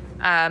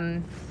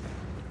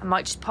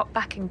just pop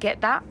back and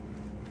get that.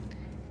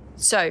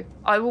 So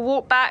I will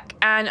walk back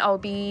and I'll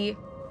be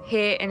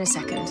here in a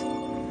second.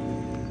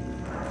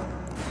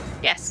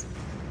 Yes.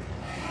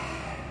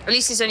 At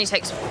least this only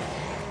takes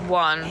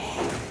 1.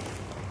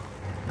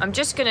 I'm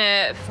just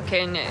gonna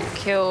fucking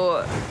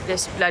kill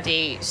this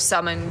bloody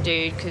summon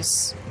dude,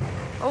 because...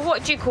 Or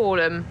what do you call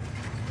him?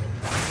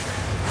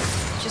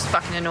 Just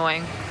fucking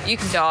annoying. You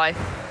can die.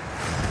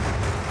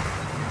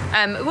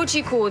 What do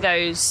you call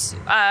those?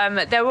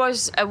 There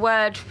was a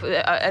word,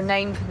 a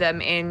name for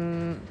them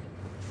in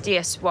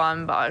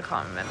DS1, but I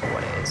can't remember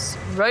what it is.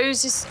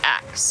 Rose's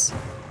axe.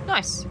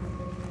 Nice.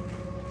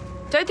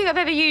 Don't think I've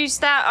ever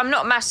used that. I'm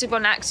not massive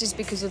on axes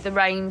because of the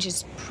range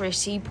is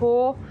pretty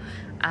poor.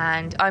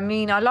 And I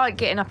mean, I like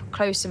getting up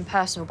close and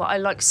personal, but I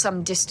like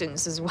some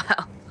distance as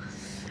well.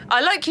 I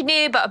like you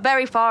near, but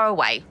very far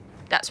away.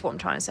 That's what I'm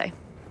trying to say.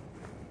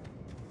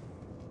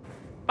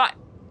 Right.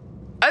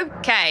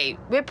 Okay,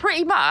 we're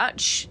pretty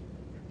much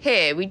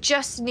here. We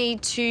just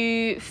need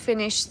to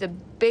finish the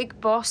big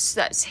boss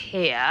that's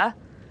here,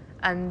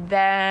 and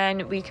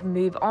then we can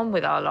move on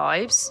with our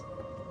lives.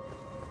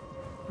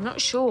 I'm not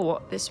sure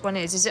what this one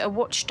is. Is it a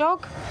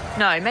watchdog?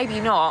 No, maybe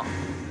not.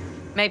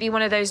 Maybe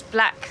one of those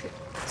black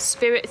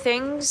spirit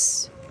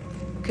things.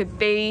 Could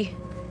be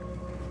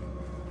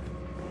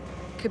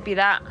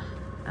that.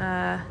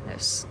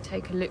 Let's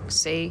take a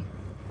look-see.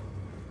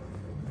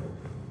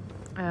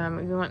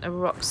 We want a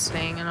rock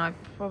sling, and I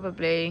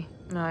probably...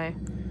 No,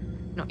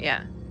 not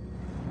yet.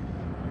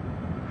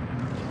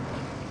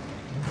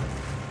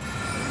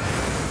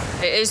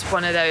 It is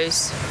one of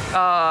those.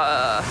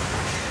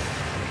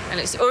 And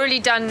it's already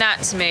done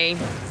that to me.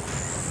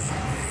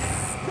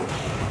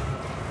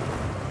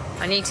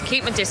 I need to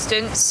keep my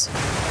distance.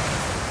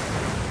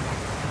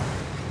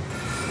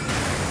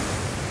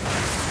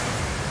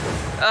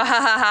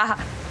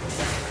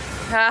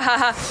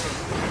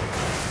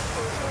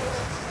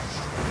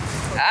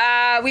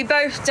 We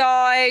both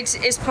died.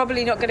 It's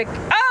probably not gonna...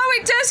 Oh,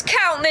 it does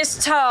count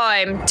this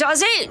time.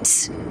 Does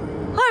it?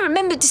 I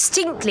remember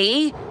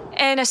distinctly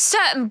in a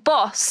certain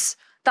boss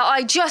that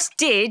I just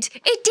did,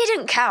 it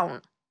didn't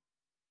count.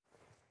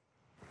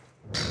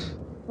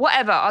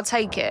 Whatever, I'll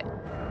take it.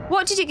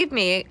 What did it give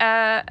me?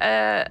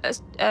 An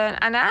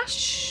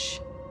ash?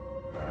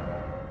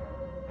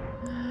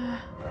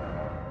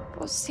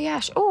 What's the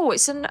ash? Oh,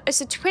 it's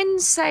a twin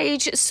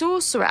sage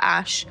sorcerer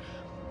ash.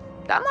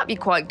 That might be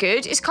quite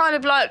good. It's kind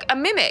of like a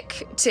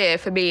mimic tier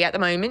for me at the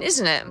moment,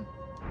 isn't it?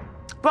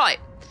 Right.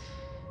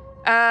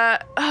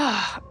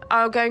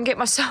 I'll go and get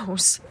my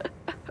souls.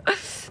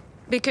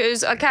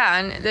 Because I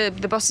can.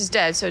 The boss is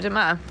dead, so it doesn't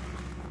matter.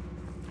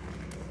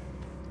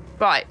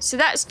 Right, so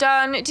that's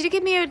done. Did it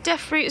give me a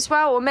death fruit as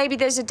well? Or maybe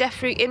there's a death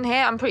fruit in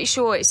here. I'm pretty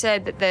sure it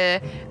said that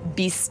the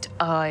beast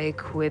eye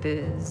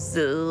quivers.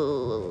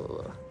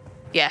 Ugh.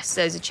 Yes,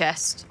 there's a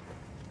chest.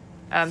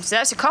 So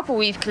that's a couple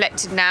we've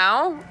collected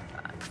now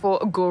for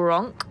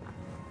Goronk.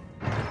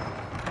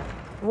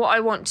 What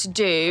I want to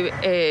do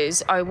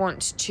is I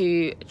want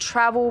to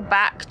travel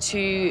back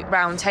to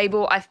Round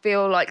Table. I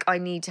feel like I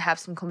need to have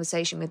some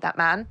conversation with that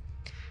man.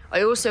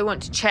 I also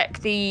want to check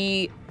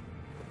the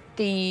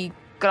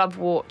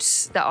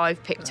gloveworts that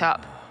I've picked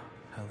up.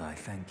 Hell, I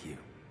thank you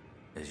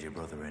as your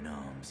brother in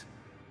arms.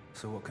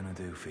 So what can I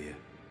do for you?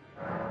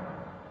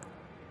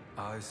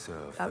 I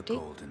serve the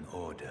Golden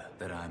Order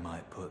that I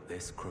might put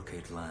this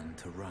crooked land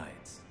to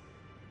rights,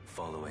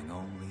 following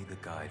only the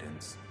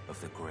guidance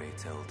of the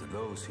Great Elden.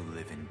 Those who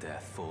live in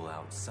death fall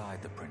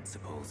outside the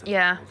principles of the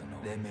Golden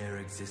Order. Their mere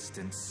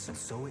existence, and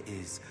so it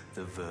is,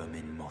 the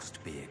vermin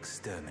must be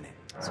exterminated.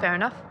 That's fair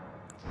enough.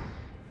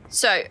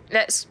 So,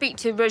 let's speak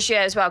to Rogier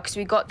as well, because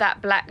we got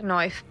that black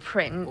knife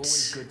print.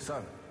 Always good,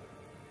 son.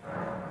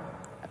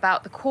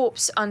 About the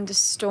corpse under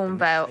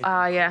Stormveil.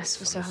 Ah, yes,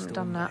 we still haven't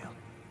done that.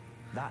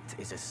 That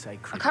is a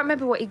sacred... I can't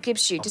remember what he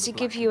gives you. Does he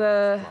give you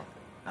a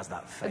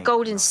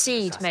golden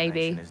seed,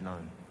 maybe?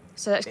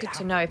 So that's good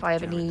to know if I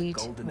ever need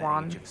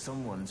one.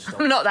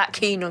 I'm not that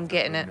keen on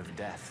getting it.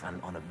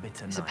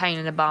 It's a pain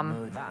in the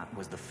bum.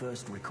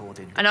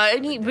 And I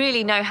only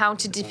really know how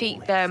to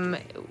defeat them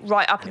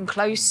right up and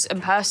close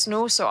and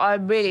personal, so I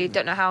really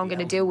don't know how I'm going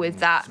to deal with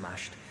that.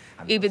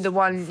 Even the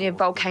one near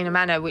Volcano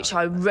Manor, which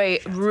I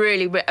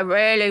really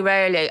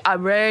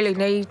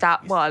need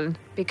that one,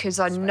 because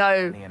I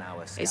know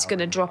it's going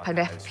to drop an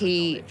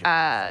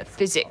FP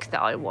physic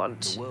that I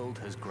want.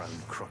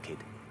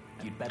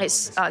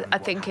 It's, I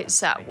think it's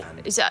that.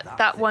 Is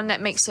that one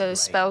that makes the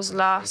spells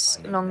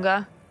last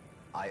longer?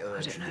 I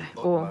don't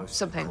know, or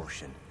something.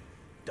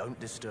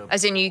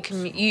 As in, you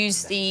can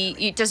use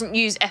it doesn't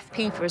use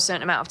FP for a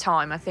certain amount of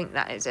time. I think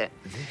that is it.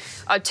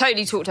 I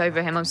totally talked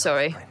over him. I'm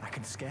sorry. I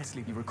can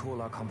scarcely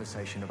recall our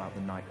conversation about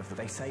the night of the...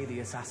 They say the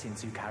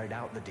assassins who carried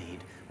out the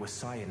deed were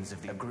scions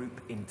of a group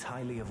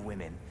entirely of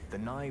women. The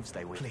knives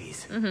they were...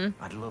 Please,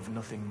 I'd love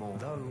nothing more.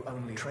 Though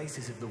only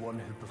traces of the one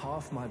who...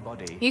 Half my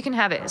body... You can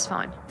have it, it's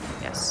fine.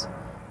 Yes.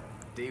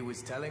 Dee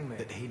was telling me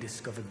that he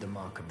discovered the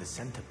mark of the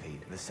centipede.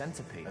 The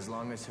centipede, as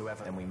long as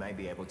whoever... Then we may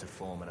be able to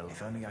form an...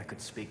 If only I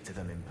could speak to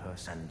them in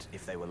person. And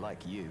if they were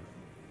like you...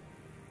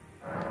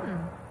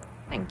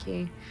 Thank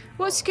you.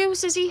 What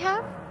skills does he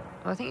have?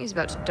 Oh, I think he's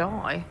about to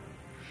die.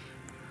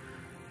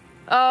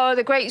 Oh,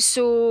 the great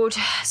sword,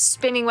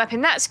 spinning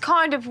weapon. That's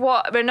kind of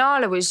what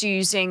Renala was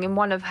using in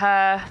one of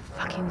her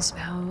fucking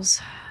spells.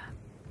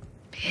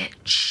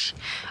 Bitch.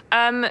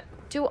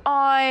 Should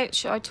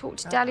I talk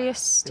to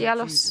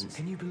Dialos?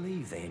 Can you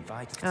believe they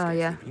invited us? Oh,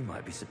 yeah. You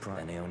might be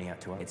surprised. And they only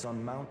had to... It's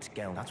on Mount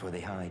Gel. That's where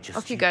they hide. Just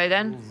off you go,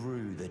 then.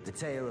 The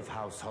tale of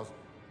House...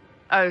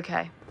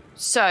 Okay.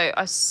 So,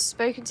 I've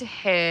spoken to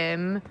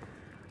him.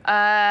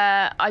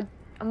 I'm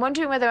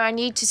wondering whether I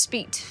need to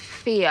speak to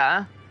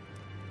Fia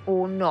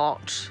or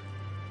not.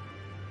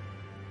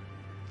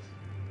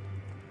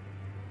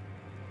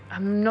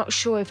 I'm not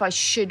sure if I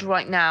should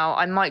right now.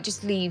 I might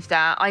just leave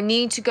that. I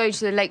need to go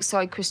to the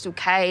Lakeside Crystal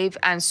Cave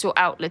and sort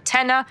out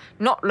Latenna,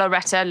 not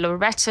Loretta.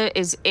 Loretta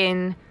is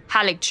in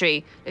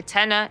Haligtree.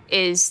 Latenna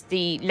is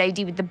the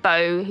lady with the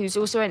bow, who's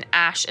also an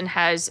ash and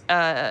has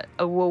a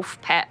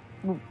wolf pet,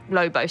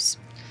 Lobos.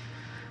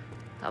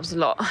 That was a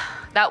lot.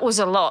 That was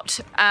a lot.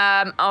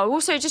 I'll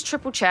also just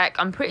triple check.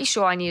 I'm pretty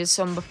sure I need a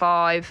Somber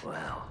 5.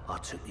 Well, I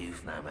took you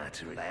no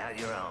matter. Lay out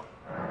your arm.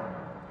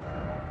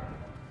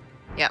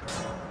 Yep.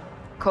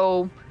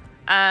 Cool.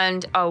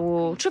 And I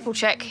will triple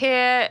check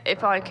here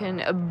if I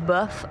can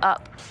buff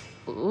up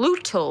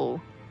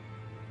Lootle.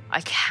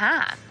 I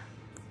can.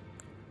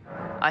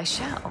 I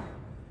shall.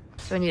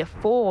 So I need a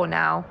 4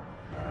 now.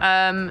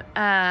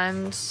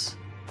 And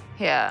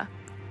here.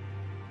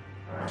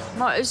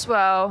 Might as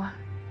well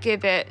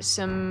give it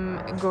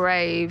some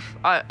grave.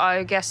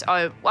 I guess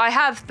I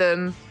have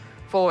them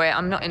for it.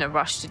 I'm not in a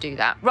rush to do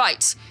that.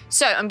 Right,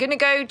 so I'm going to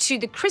go to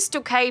the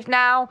crystal cave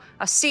now.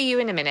 I'll see you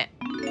in a minute.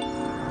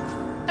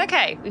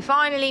 Okay, we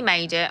finally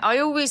made it. I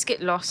always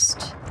get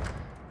lost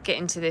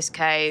getting to this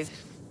cave.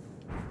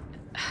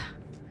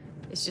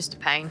 It's just a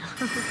pain.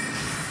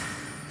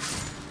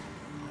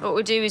 What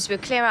we'll do is we'll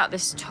clear out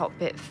this top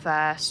bit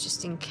first,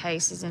 just in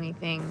case there's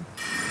anything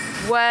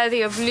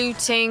worthy of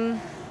looting.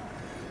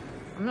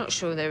 I'm not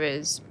sure there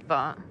is,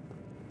 but...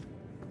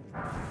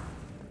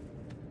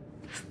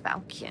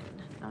 Falcon.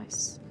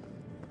 Nice.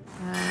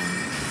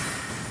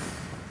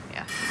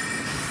 Yeah.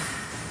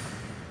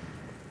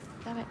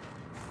 Damn it.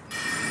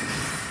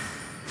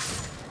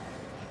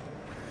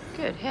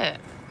 Good hit.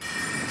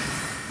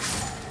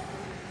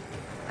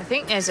 I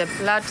think there's a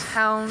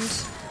bloodhound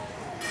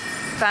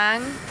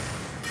fang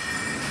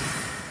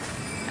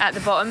at the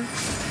bottom,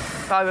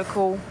 if I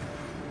recall.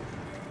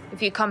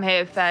 If you come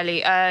here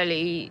fairly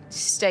early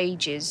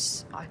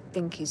stages, I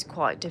think is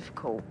quite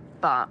difficult,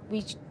 but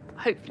we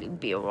hopefully will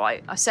be all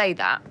right. I say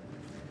that,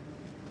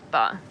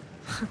 but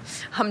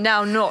I'm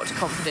now not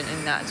confident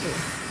in that at all.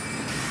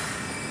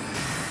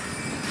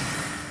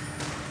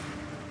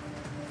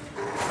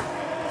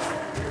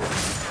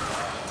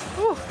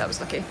 Oh, that was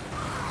lucky.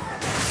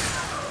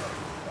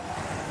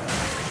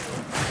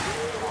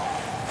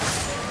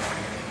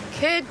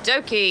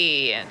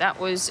 Kidoki. That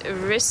was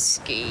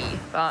risky,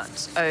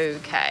 but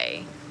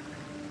okay.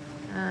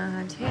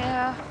 And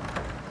here.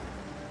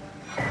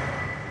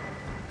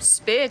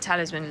 Spear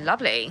talisman,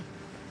 lovely.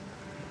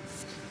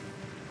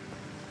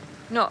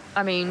 Not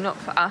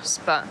for us,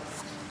 but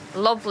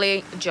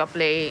lovely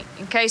jubbly.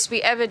 In case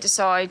we ever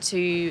decide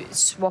to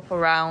swap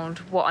around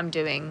what I'm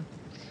doing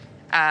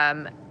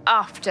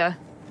after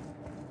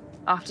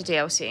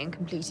DLC and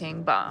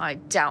completing, but I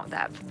doubt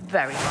that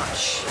very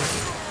much.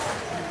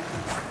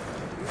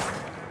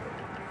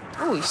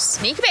 Oh, you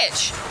sneaky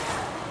bitch!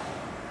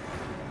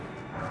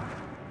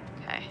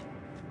 Okay.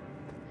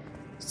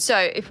 So,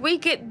 if we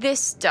get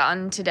this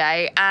done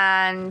today,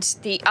 and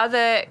the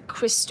other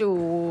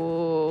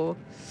Crystal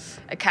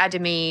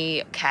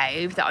Academy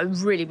cave that I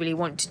really, really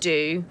want to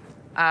do,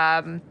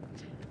 I'm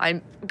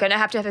going to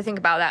have a think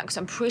about that, because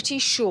I'm pretty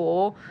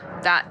sure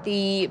that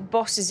the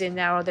bosses in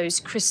there are those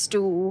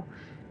crystalline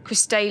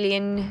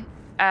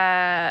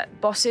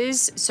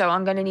bosses, so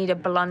I'm going to need a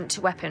blunt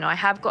weapon. I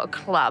have got a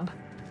club.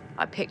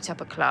 I picked up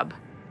a club,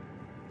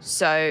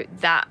 so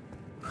that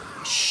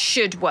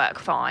should work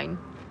fine.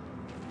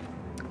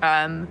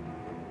 I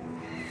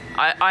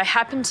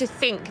happen to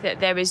think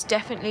that there is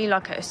definitely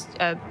like a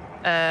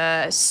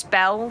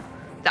spell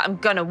that I'm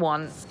gonna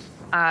want,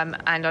 and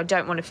I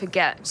don't want to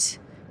forget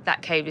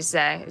that cave is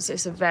there.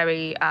 It's a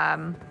very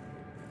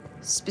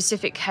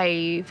specific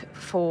cave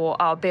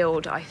for our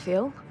build, I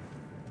feel.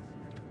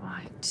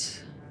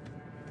 Right.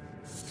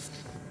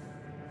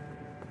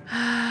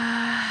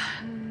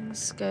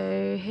 Let's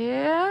go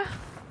here.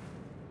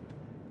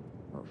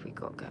 What have we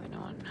got going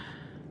on?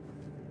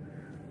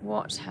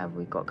 What have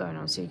we got going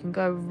on? So you can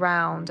go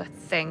round, I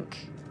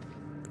think.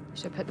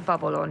 Should I put the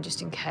bubble on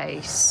just in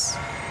case?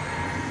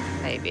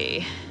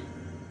 Maybe.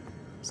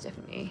 There's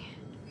definitely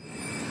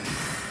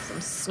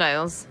some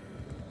snails.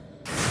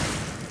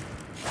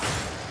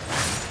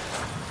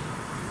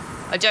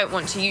 I don't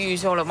want to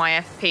use all of my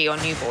FP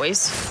on you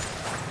boys.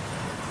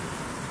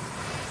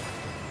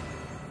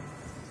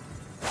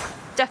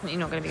 Definitely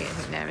not going to be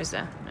anything there, is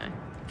there? No.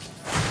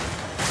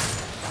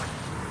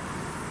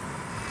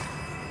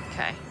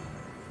 Okay.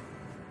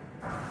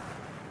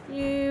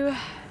 You...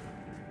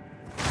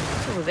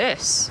 What's all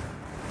this?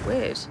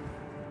 Weird.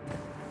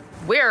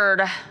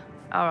 Weird.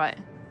 Alright.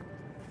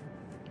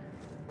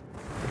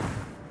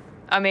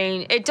 I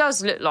mean, it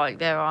does look like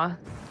there are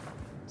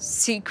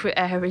secret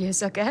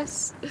areas, I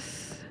guess.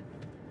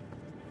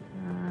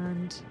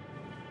 And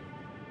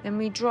then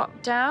we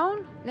drop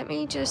down. Let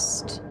me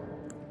just...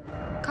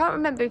 Can't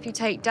remember if you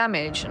take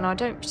damage, and I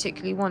don't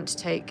particularly want to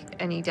take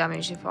any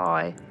damage if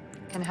I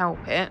can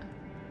help it.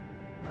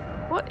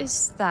 What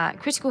is that?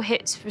 Critical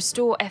hits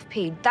restore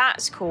FP.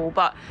 That's cool,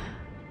 but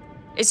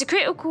it's a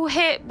critical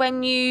hit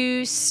when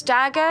you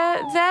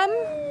stagger them?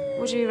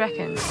 What do you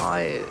reckon?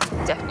 I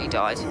definitely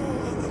died.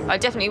 I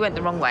definitely went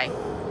the wrong way.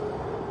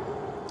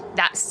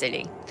 That's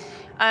silly.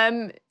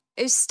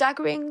 Is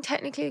staggering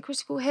technically a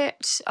critical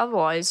hit?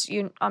 Otherwise,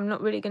 I'm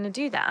not really going to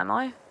do that, am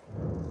I?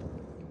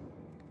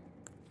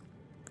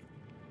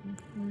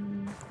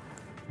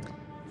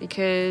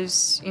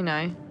 Because, you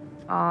know,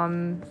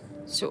 I'm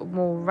sort of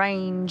more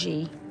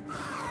rangy.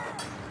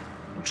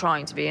 I'm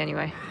trying to be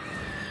anyway.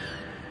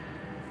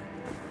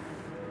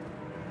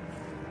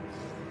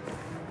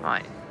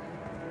 Right.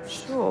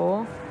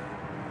 Sure.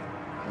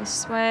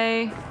 This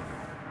way.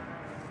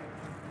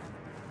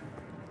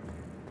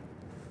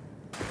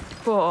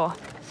 Four.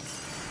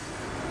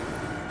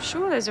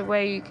 Sure there's a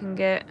way you can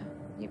get...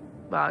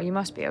 Well, you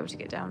must be able to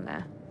get down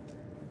there.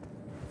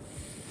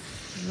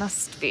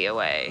 Must be a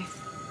way.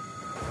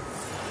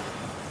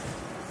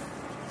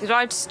 Did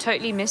I just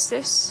totally miss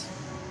this?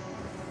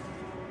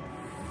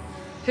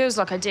 Feels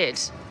like I did.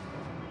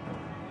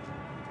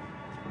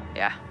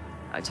 Yeah.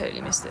 I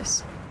totally missed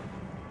this.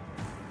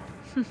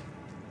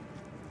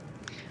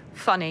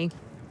 Funny.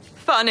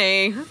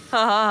 Funny.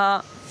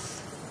 I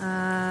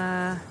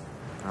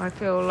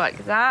feel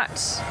like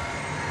that.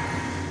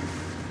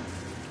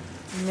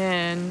 And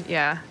then,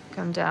 yeah,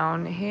 come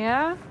down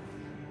here.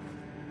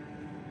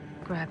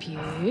 Grab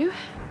you.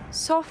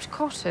 Soft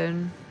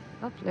cotton.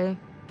 Lovely.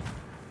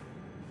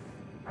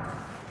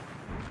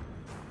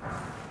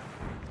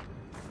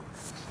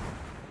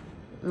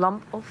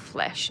 Lump of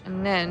flesh.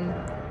 And then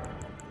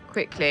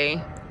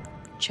quickly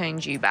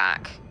change you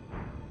back.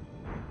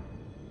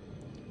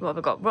 What have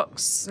I got? Rock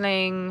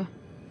sling.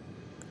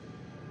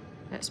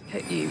 Let's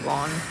put you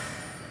on.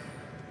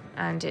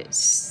 And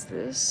it's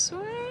this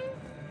way.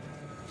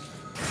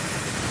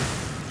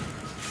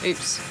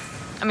 Oops.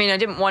 I mean, I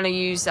didn't want to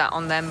use that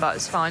on them, but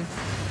it's fine.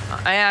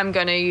 I am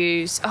going to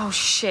use... Oh,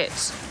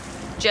 shit.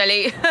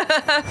 Jelly.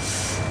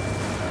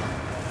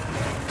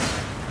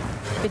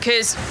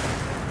 Because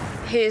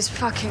he's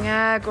fucking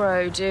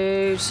aggro,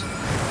 dude.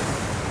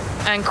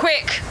 And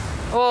quick.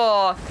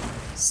 Oh,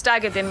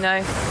 staggered him,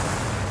 though.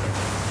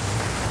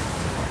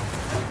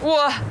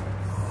 Whoa.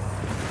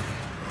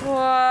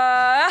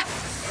 Whoa.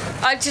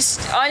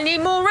 I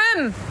need more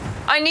room.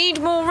 I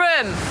need more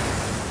room.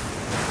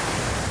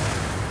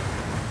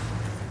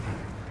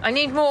 I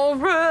need more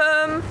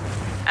room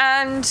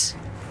and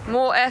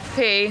more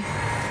FP.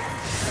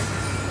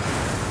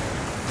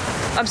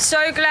 I'm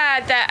so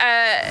glad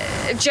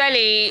that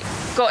Jelly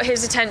got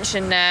his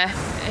attention there.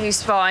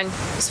 He's fine.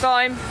 He's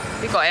fine.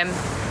 We got him.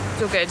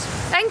 It's all good.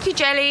 Thank you,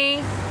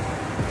 Jelly.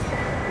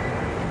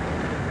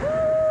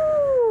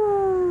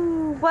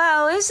 Ooh,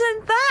 well,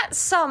 isn't that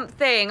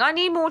something? I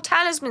need more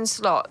talisman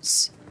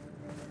slots.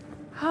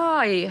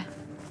 Hi.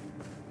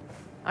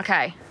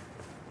 Okay.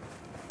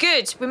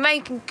 Good. We're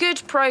making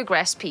good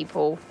progress,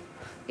 people.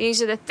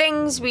 These are the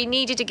things we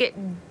needed to get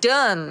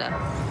done.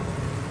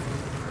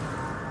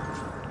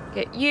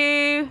 Get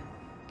you.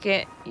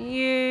 Get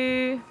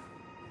you.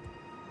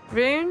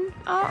 Rune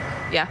up?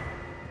 Yeah.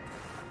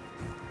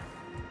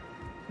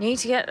 Need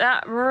to get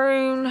that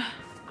rune.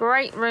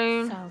 Great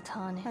rune. I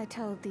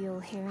told the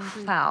all-hearing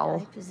group Foul.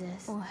 that I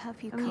possess. Or have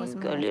you Got a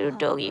cosmetic little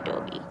harm.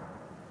 doggy.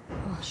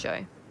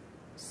 Show.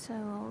 So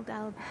old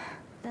Albert.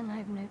 Then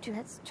I've no to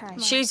let's try.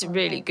 She's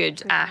really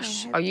good,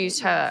 Ash. I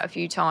used her a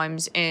few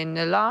times in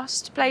the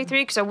last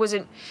playthrough because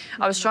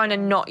I was trying to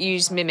not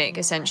use Mimic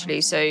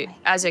essentially. So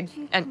as an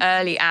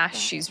early Ash,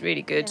 she's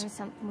really good,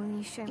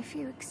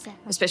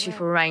 especially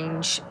for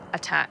range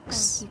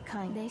attacks.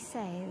 They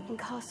say in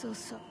Castle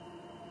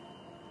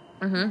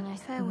When I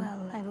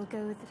farewell, I will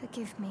go with the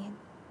forgive me.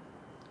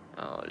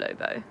 Oh,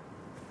 Lobo.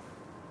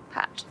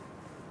 Pat.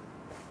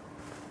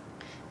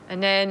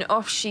 And then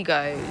off she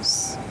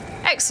goes.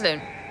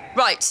 Excellent.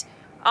 Right,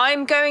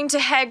 I'm going to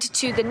head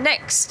to the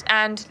next,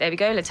 and there we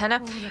go,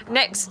 Lieutenant.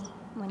 Next.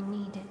 When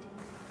needed,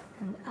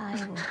 and I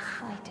will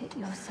fight at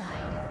your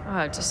side.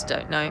 I just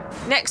don't know.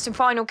 Next and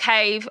final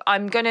cave.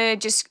 I'm going to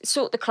just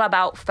sort the club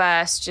out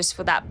first, just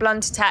for that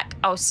blunt attack.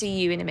 I'll see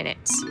you in a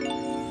minute.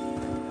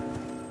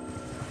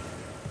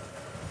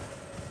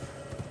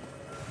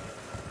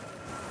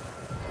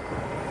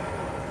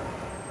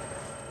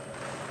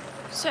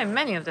 So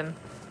many of them.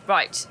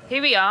 Right,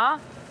 here we are.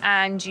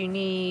 And you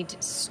need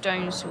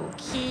stone sword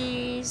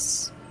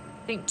keys.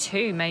 I think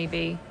 2,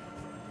 maybe.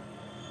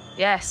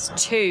 Yes,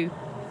 2.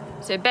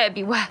 So it better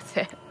be worth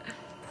it.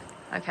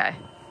 Okay.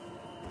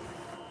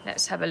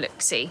 Let's have a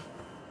look-see.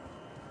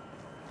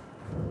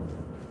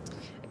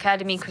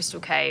 Academy Crystal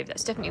Cave.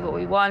 That's definitely what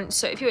we want.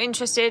 So if you're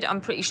interested,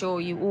 I'm pretty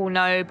sure you all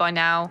know by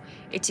now,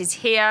 it is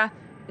here.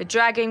 The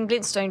dragon,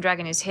 Glintstone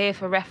Dragon, is here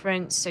for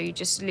reference. So you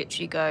just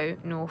literally go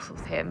north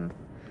of him.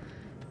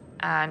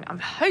 And I'm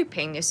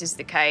hoping this is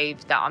the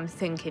cave that I'm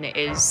thinking it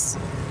is.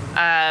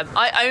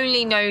 I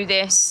only know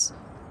this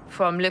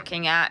from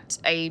looking at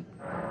a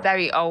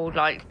very old,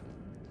 like,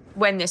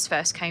 when this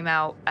first came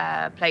out,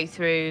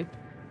 playthrough.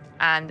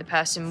 And the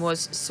person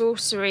was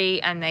sorcery,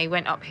 and they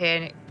went up here,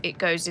 and it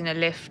goes in a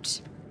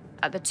lift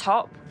at the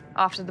top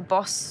after the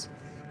boss.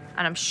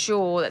 And I'm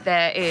sure that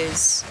there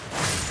is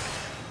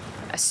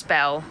a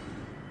spell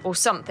or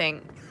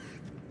something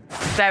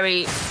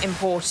very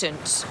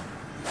important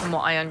from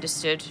what I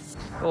understood.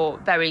 Or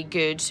very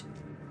good.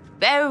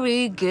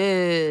 Very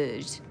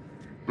good.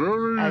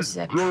 As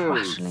the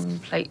prattling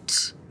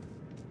plate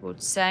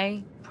would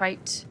say.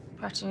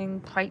 Prattling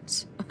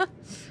plate.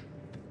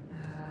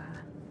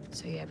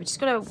 So yeah, we just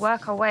gotta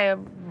work our way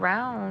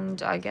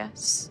around, I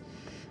guess.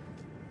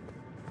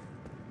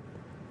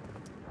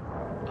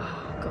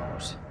 Oh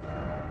god.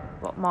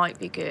 What might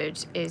be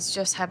good is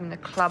just having the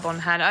club on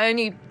hand. I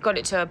only got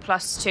it to a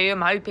 +2.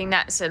 I'm hoping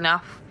that's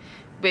enough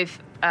with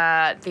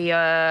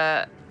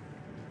the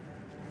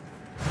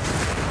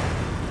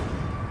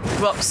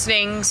rock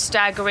sling,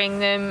 staggering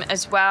them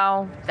as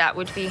well. That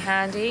would be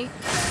handy.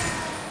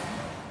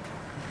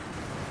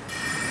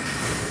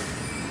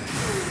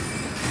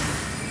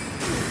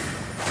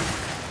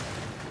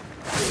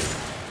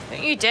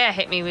 Don't you dare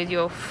hit me with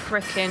your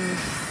frickin'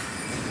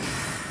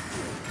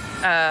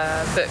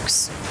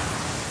 books.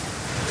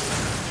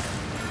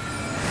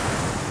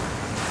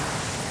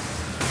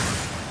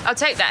 I'll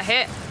take that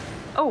hit.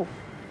 Oh,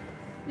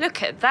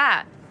 look at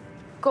that.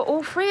 Got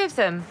all 3 of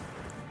them.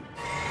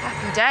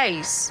 Happy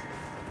days.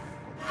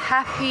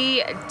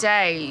 Happy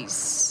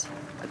days.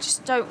 I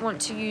just don't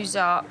want to use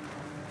up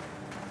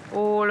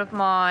all of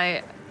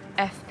my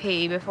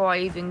FP before I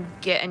even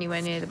get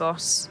anywhere near the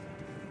boss.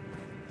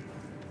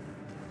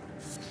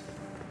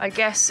 I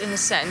guess, in a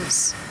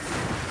sense...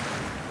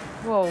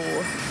 Whoa.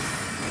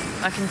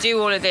 I can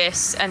do all of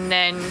this and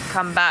then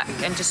come back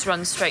and just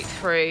run straight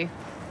through.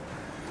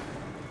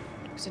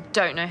 Because I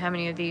don't know how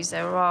many of these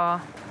there are.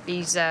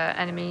 These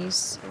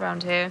enemies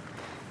around here.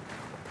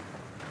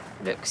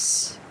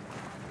 Looks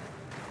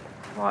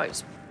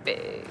quite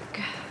big.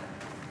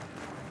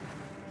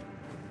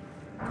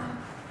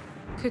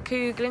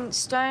 Cuckoo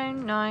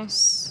glintstone,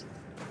 nice.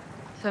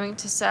 Something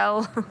to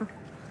sell.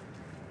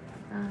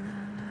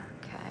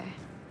 Okay.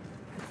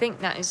 I think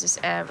that is this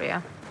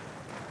area.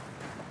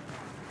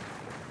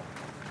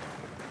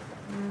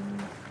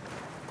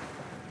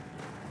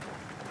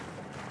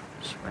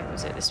 Which way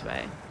was it? This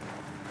way.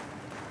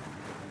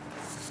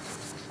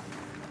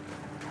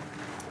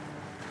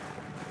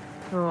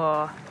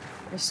 Oh,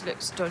 this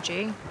looks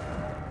dodgy.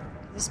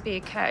 Could this be a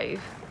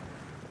cave?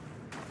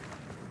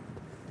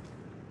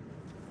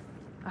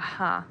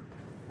 Aha.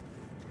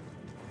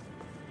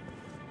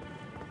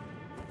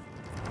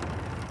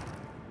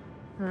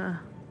 Huh.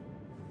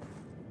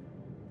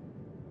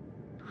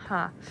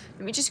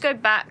 Let me just go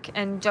back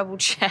and double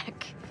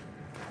check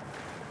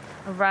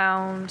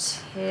around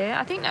here.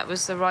 I think that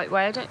was the right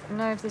way. I don't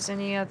know if there's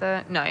any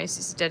other... No, it's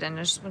just a dead end.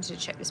 I just wanted to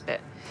check this bit.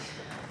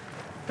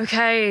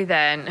 Okay,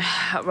 then.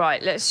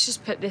 Right, let's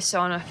just put this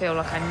on. I feel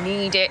like I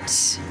need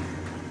it.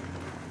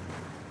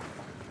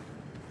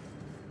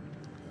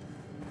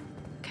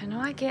 Can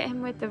I get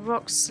him with the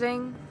rock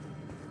sling?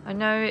 I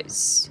know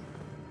it's...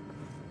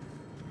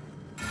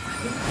 I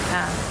think I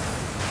can.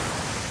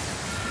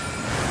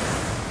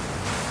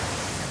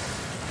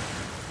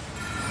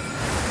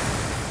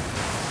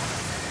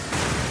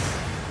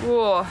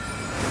 Whoa.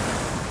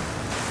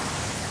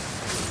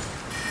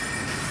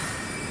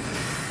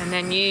 And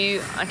then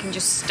I can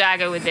just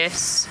stagger with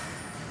this.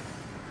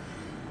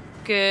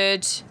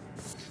 Good.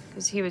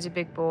 Because he was a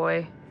big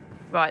boy.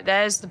 Right,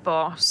 there's the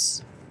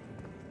boss.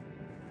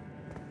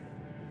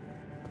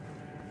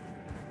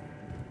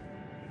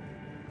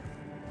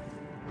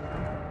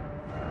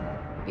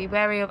 Be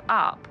wary of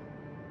up.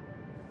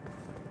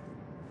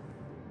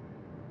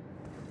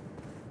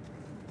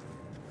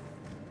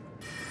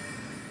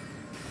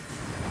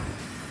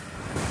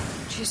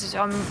 Jesus,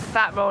 I'm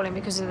fat rolling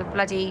because of the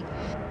bloody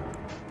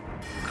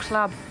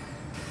club.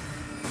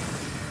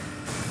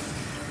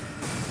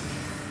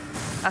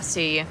 I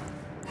see you.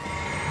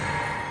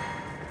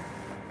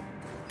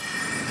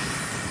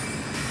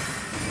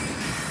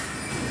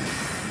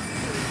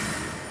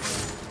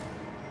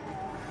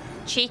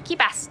 Cheeky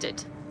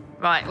bastard.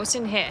 Right, what's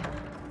in here?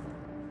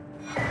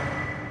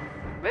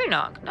 Rune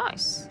arc,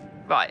 nice.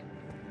 Right.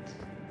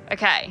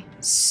 Okay,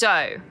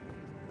 so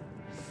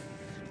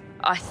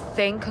I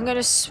think I'm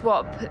gonna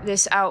swap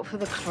this out for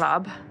the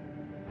club.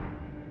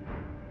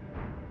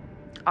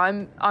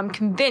 I'm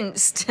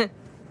convinced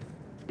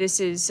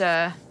this is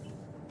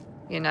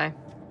you know,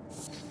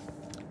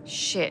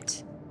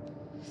 shit.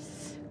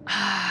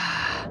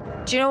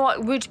 Do you know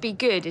what would be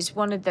good is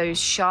one of those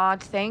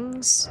shard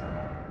things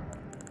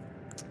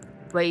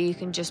where you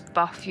can just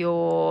buff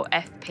your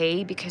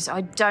FP, because I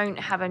don't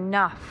have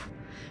enough.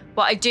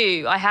 Well, I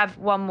do. I have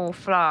one more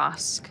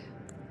flask.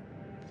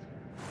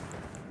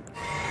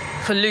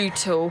 For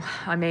Lootle,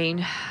 I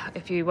mean,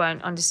 if you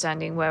weren't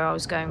understanding where I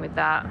was going with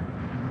that.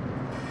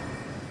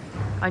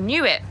 I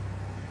knew it.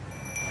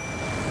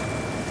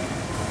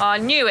 I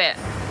knew it.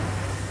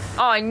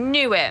 I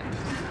knew it.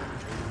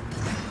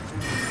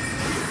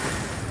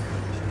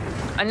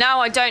 And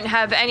now I don't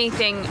have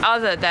anything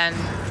other than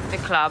the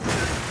club.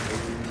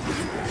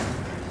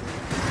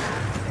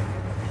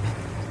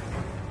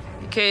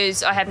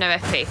 Because I have no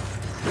FP.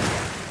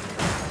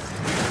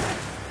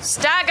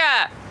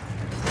 Stagger!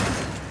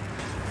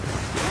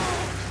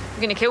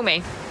 You're gonna kill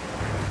me.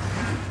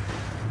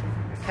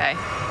 Okay.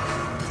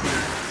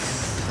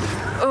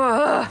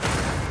 Ugh.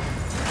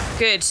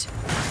 Good.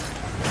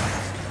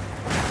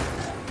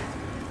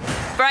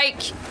 Break,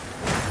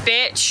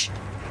 bitch.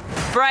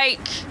 Break,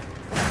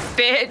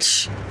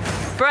 bitch.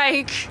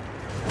 Break,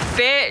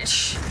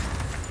 bitch.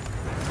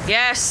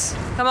 Yes,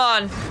 come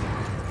on.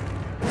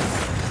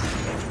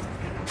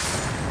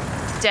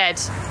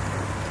 Dead.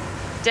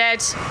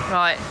 Dead.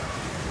 Right.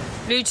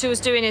 Luto's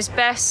doing his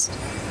best.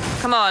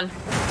 Come on.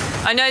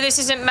 I know this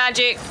isn't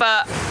magic,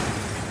 but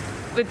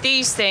with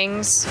these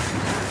things,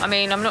 I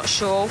mean, I'm not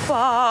sure.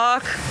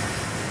 Fuck.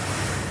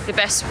 The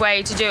best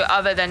way to do it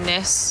other than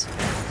this.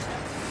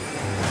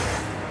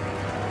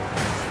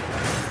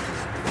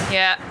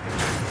 Yeah.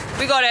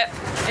 We got it.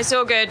 It's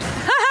all good.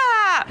 Ha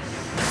ha!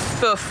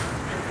 Boof.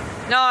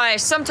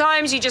 Nice.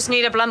 Sometimes you just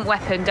need a blunt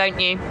weapon, don't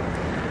you?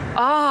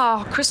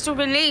 Oh, Crystal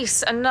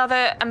Release,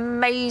 another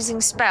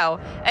amazing spell.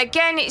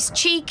 Again, it's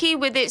cheeky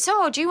with its,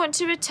 oh, do you want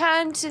to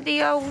return to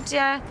the old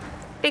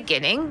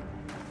beginning?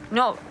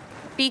 Not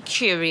be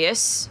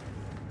curious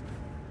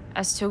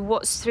as to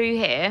what's through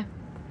here.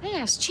 Yeah,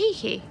 that's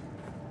cheeky.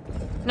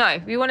 No,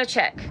 we want to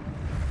check.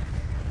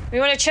 We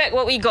want to check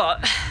what we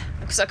got.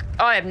 Because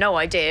I have no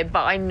idea,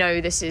 but I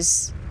know this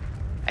is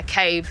a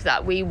cave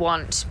that we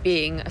want,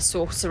 being a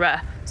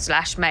sorcerer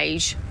 /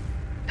 mage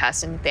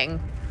person thing.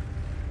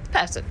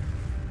 Person.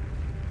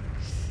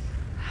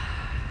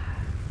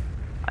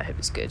 I hope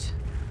it's good.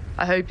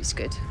 I hope it's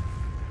good.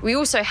 We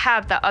also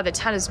have that other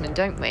talisman,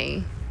 don't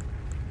we?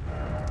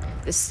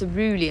 The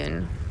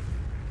cerulean.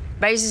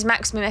 Raises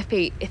maximum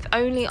FP. If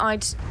only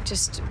I'd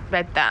just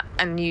read that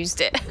and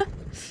used it.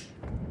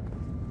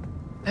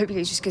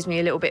 Hopefully it just gives me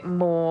a little bit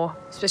more,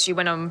 especially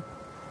when I'm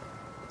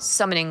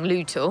summoning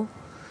Lutal.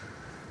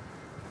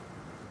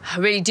 I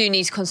really do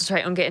need to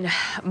concentrate on getting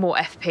more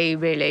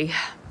FP, really.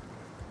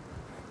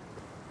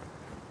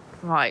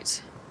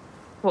 Right.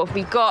 What have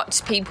we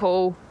got,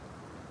 people?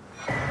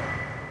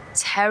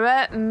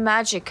 Terra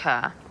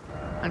Magica.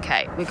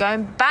 Okay, we're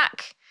going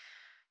back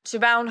to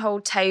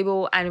Roundhold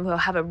Table and we'll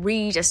have a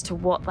read as to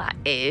what that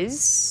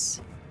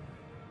is.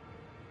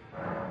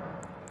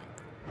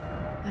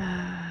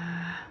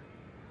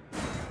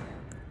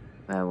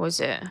 Where was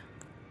it?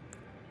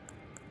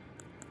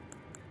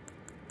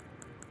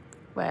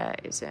 Where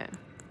is it?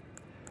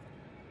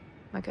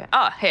 Okay.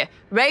 Ah, here.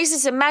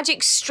 Raises the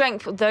magic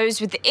strength of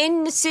those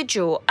within the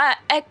sigil. Ah,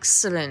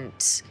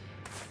 excellent.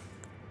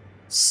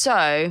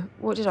 So,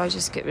 what did I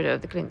just get rid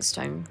of? The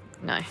glintstone?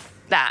 No.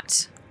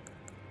 That.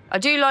 I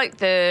do like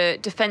the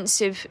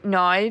defensive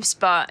knives,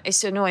 but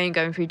it's annoying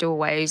going through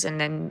doorways and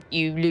then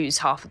you lose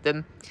half of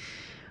them.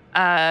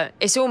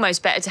 It's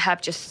almost better to have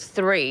just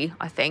 3,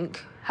 I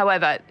think.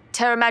 However,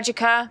 Terra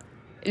Magica,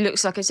 it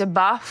looks like it's a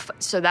buff,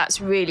 so that's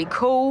really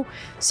cool.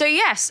 So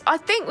yes, I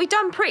think we've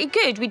done pretty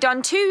good. We've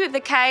done 2 of the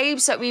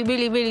caves that we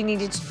really, really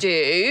needed to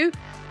do.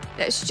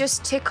 Let's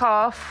just tick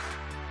off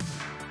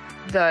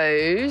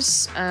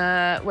those.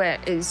 Where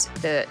is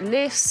the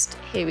list?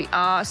 Here we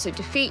are. So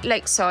defeat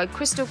Lakeside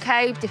Crystal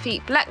Cave,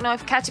 defeat Black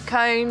Knife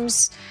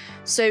Catacombs.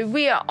 So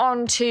we are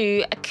on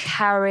to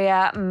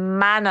Carrier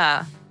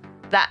Manor.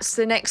 That's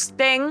the next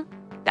thing.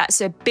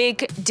 That's a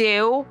big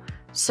deal.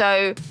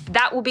 So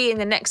that will be in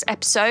the next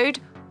episode.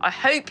 I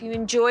hope you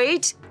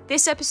enjoyed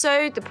this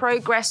episode, the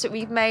progress that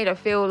we've made. I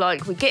feel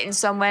like we're getting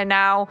somewhere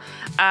now.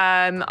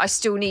 I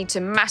still need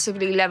to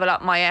massively level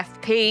up my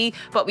FP,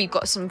 but we've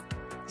got some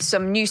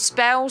new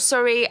spells,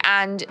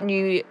 and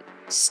new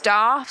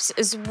staffs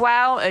as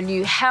well, a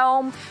new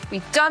helm.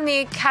 We've done the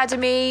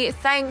academy.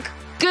 Thank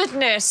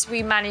goodness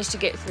we managed to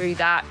get through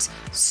that.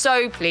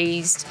 So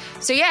pleased.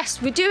 So yes,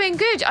 we're doing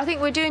good. I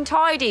think we're doing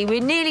tidy. We're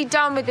nearly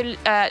done with the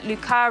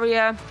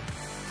Lucaria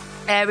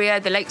area,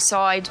 the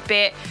lakeside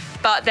bit,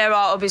 but there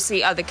are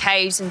obviously other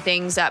caves and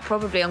things that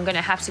probably I'm going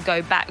to have to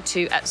go back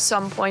to at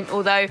some point,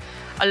 although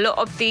a lot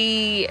of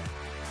the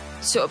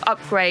sort of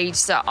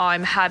upgrades that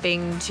I'm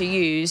having to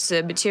use,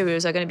 the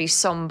materials are going to be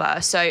somber,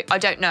 so I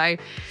don't know.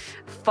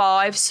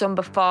 5,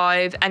 somber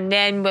 5, and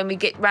then when we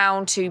get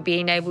round to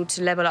being able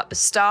to level up the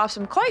staffs,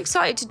 I'm quite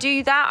excited to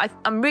do that.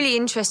 I'm really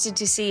interested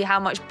to see how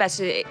much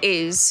better it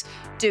is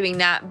doing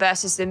that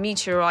versus the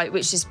meteorite,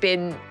 which has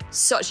been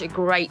such a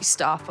great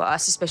staff for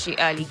us, especially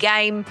early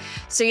game.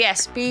 So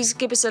yes, please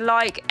give us a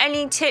like.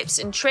 Any tips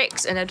and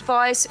tricks and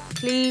advice,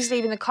 please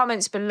leave in the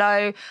comments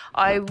below.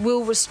 I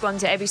will respond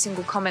to every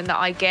single comment that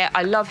I get.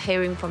 I love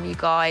hearing from you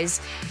guys.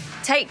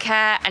 Take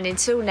care, and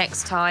until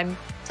next time,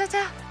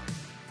 ta-ta.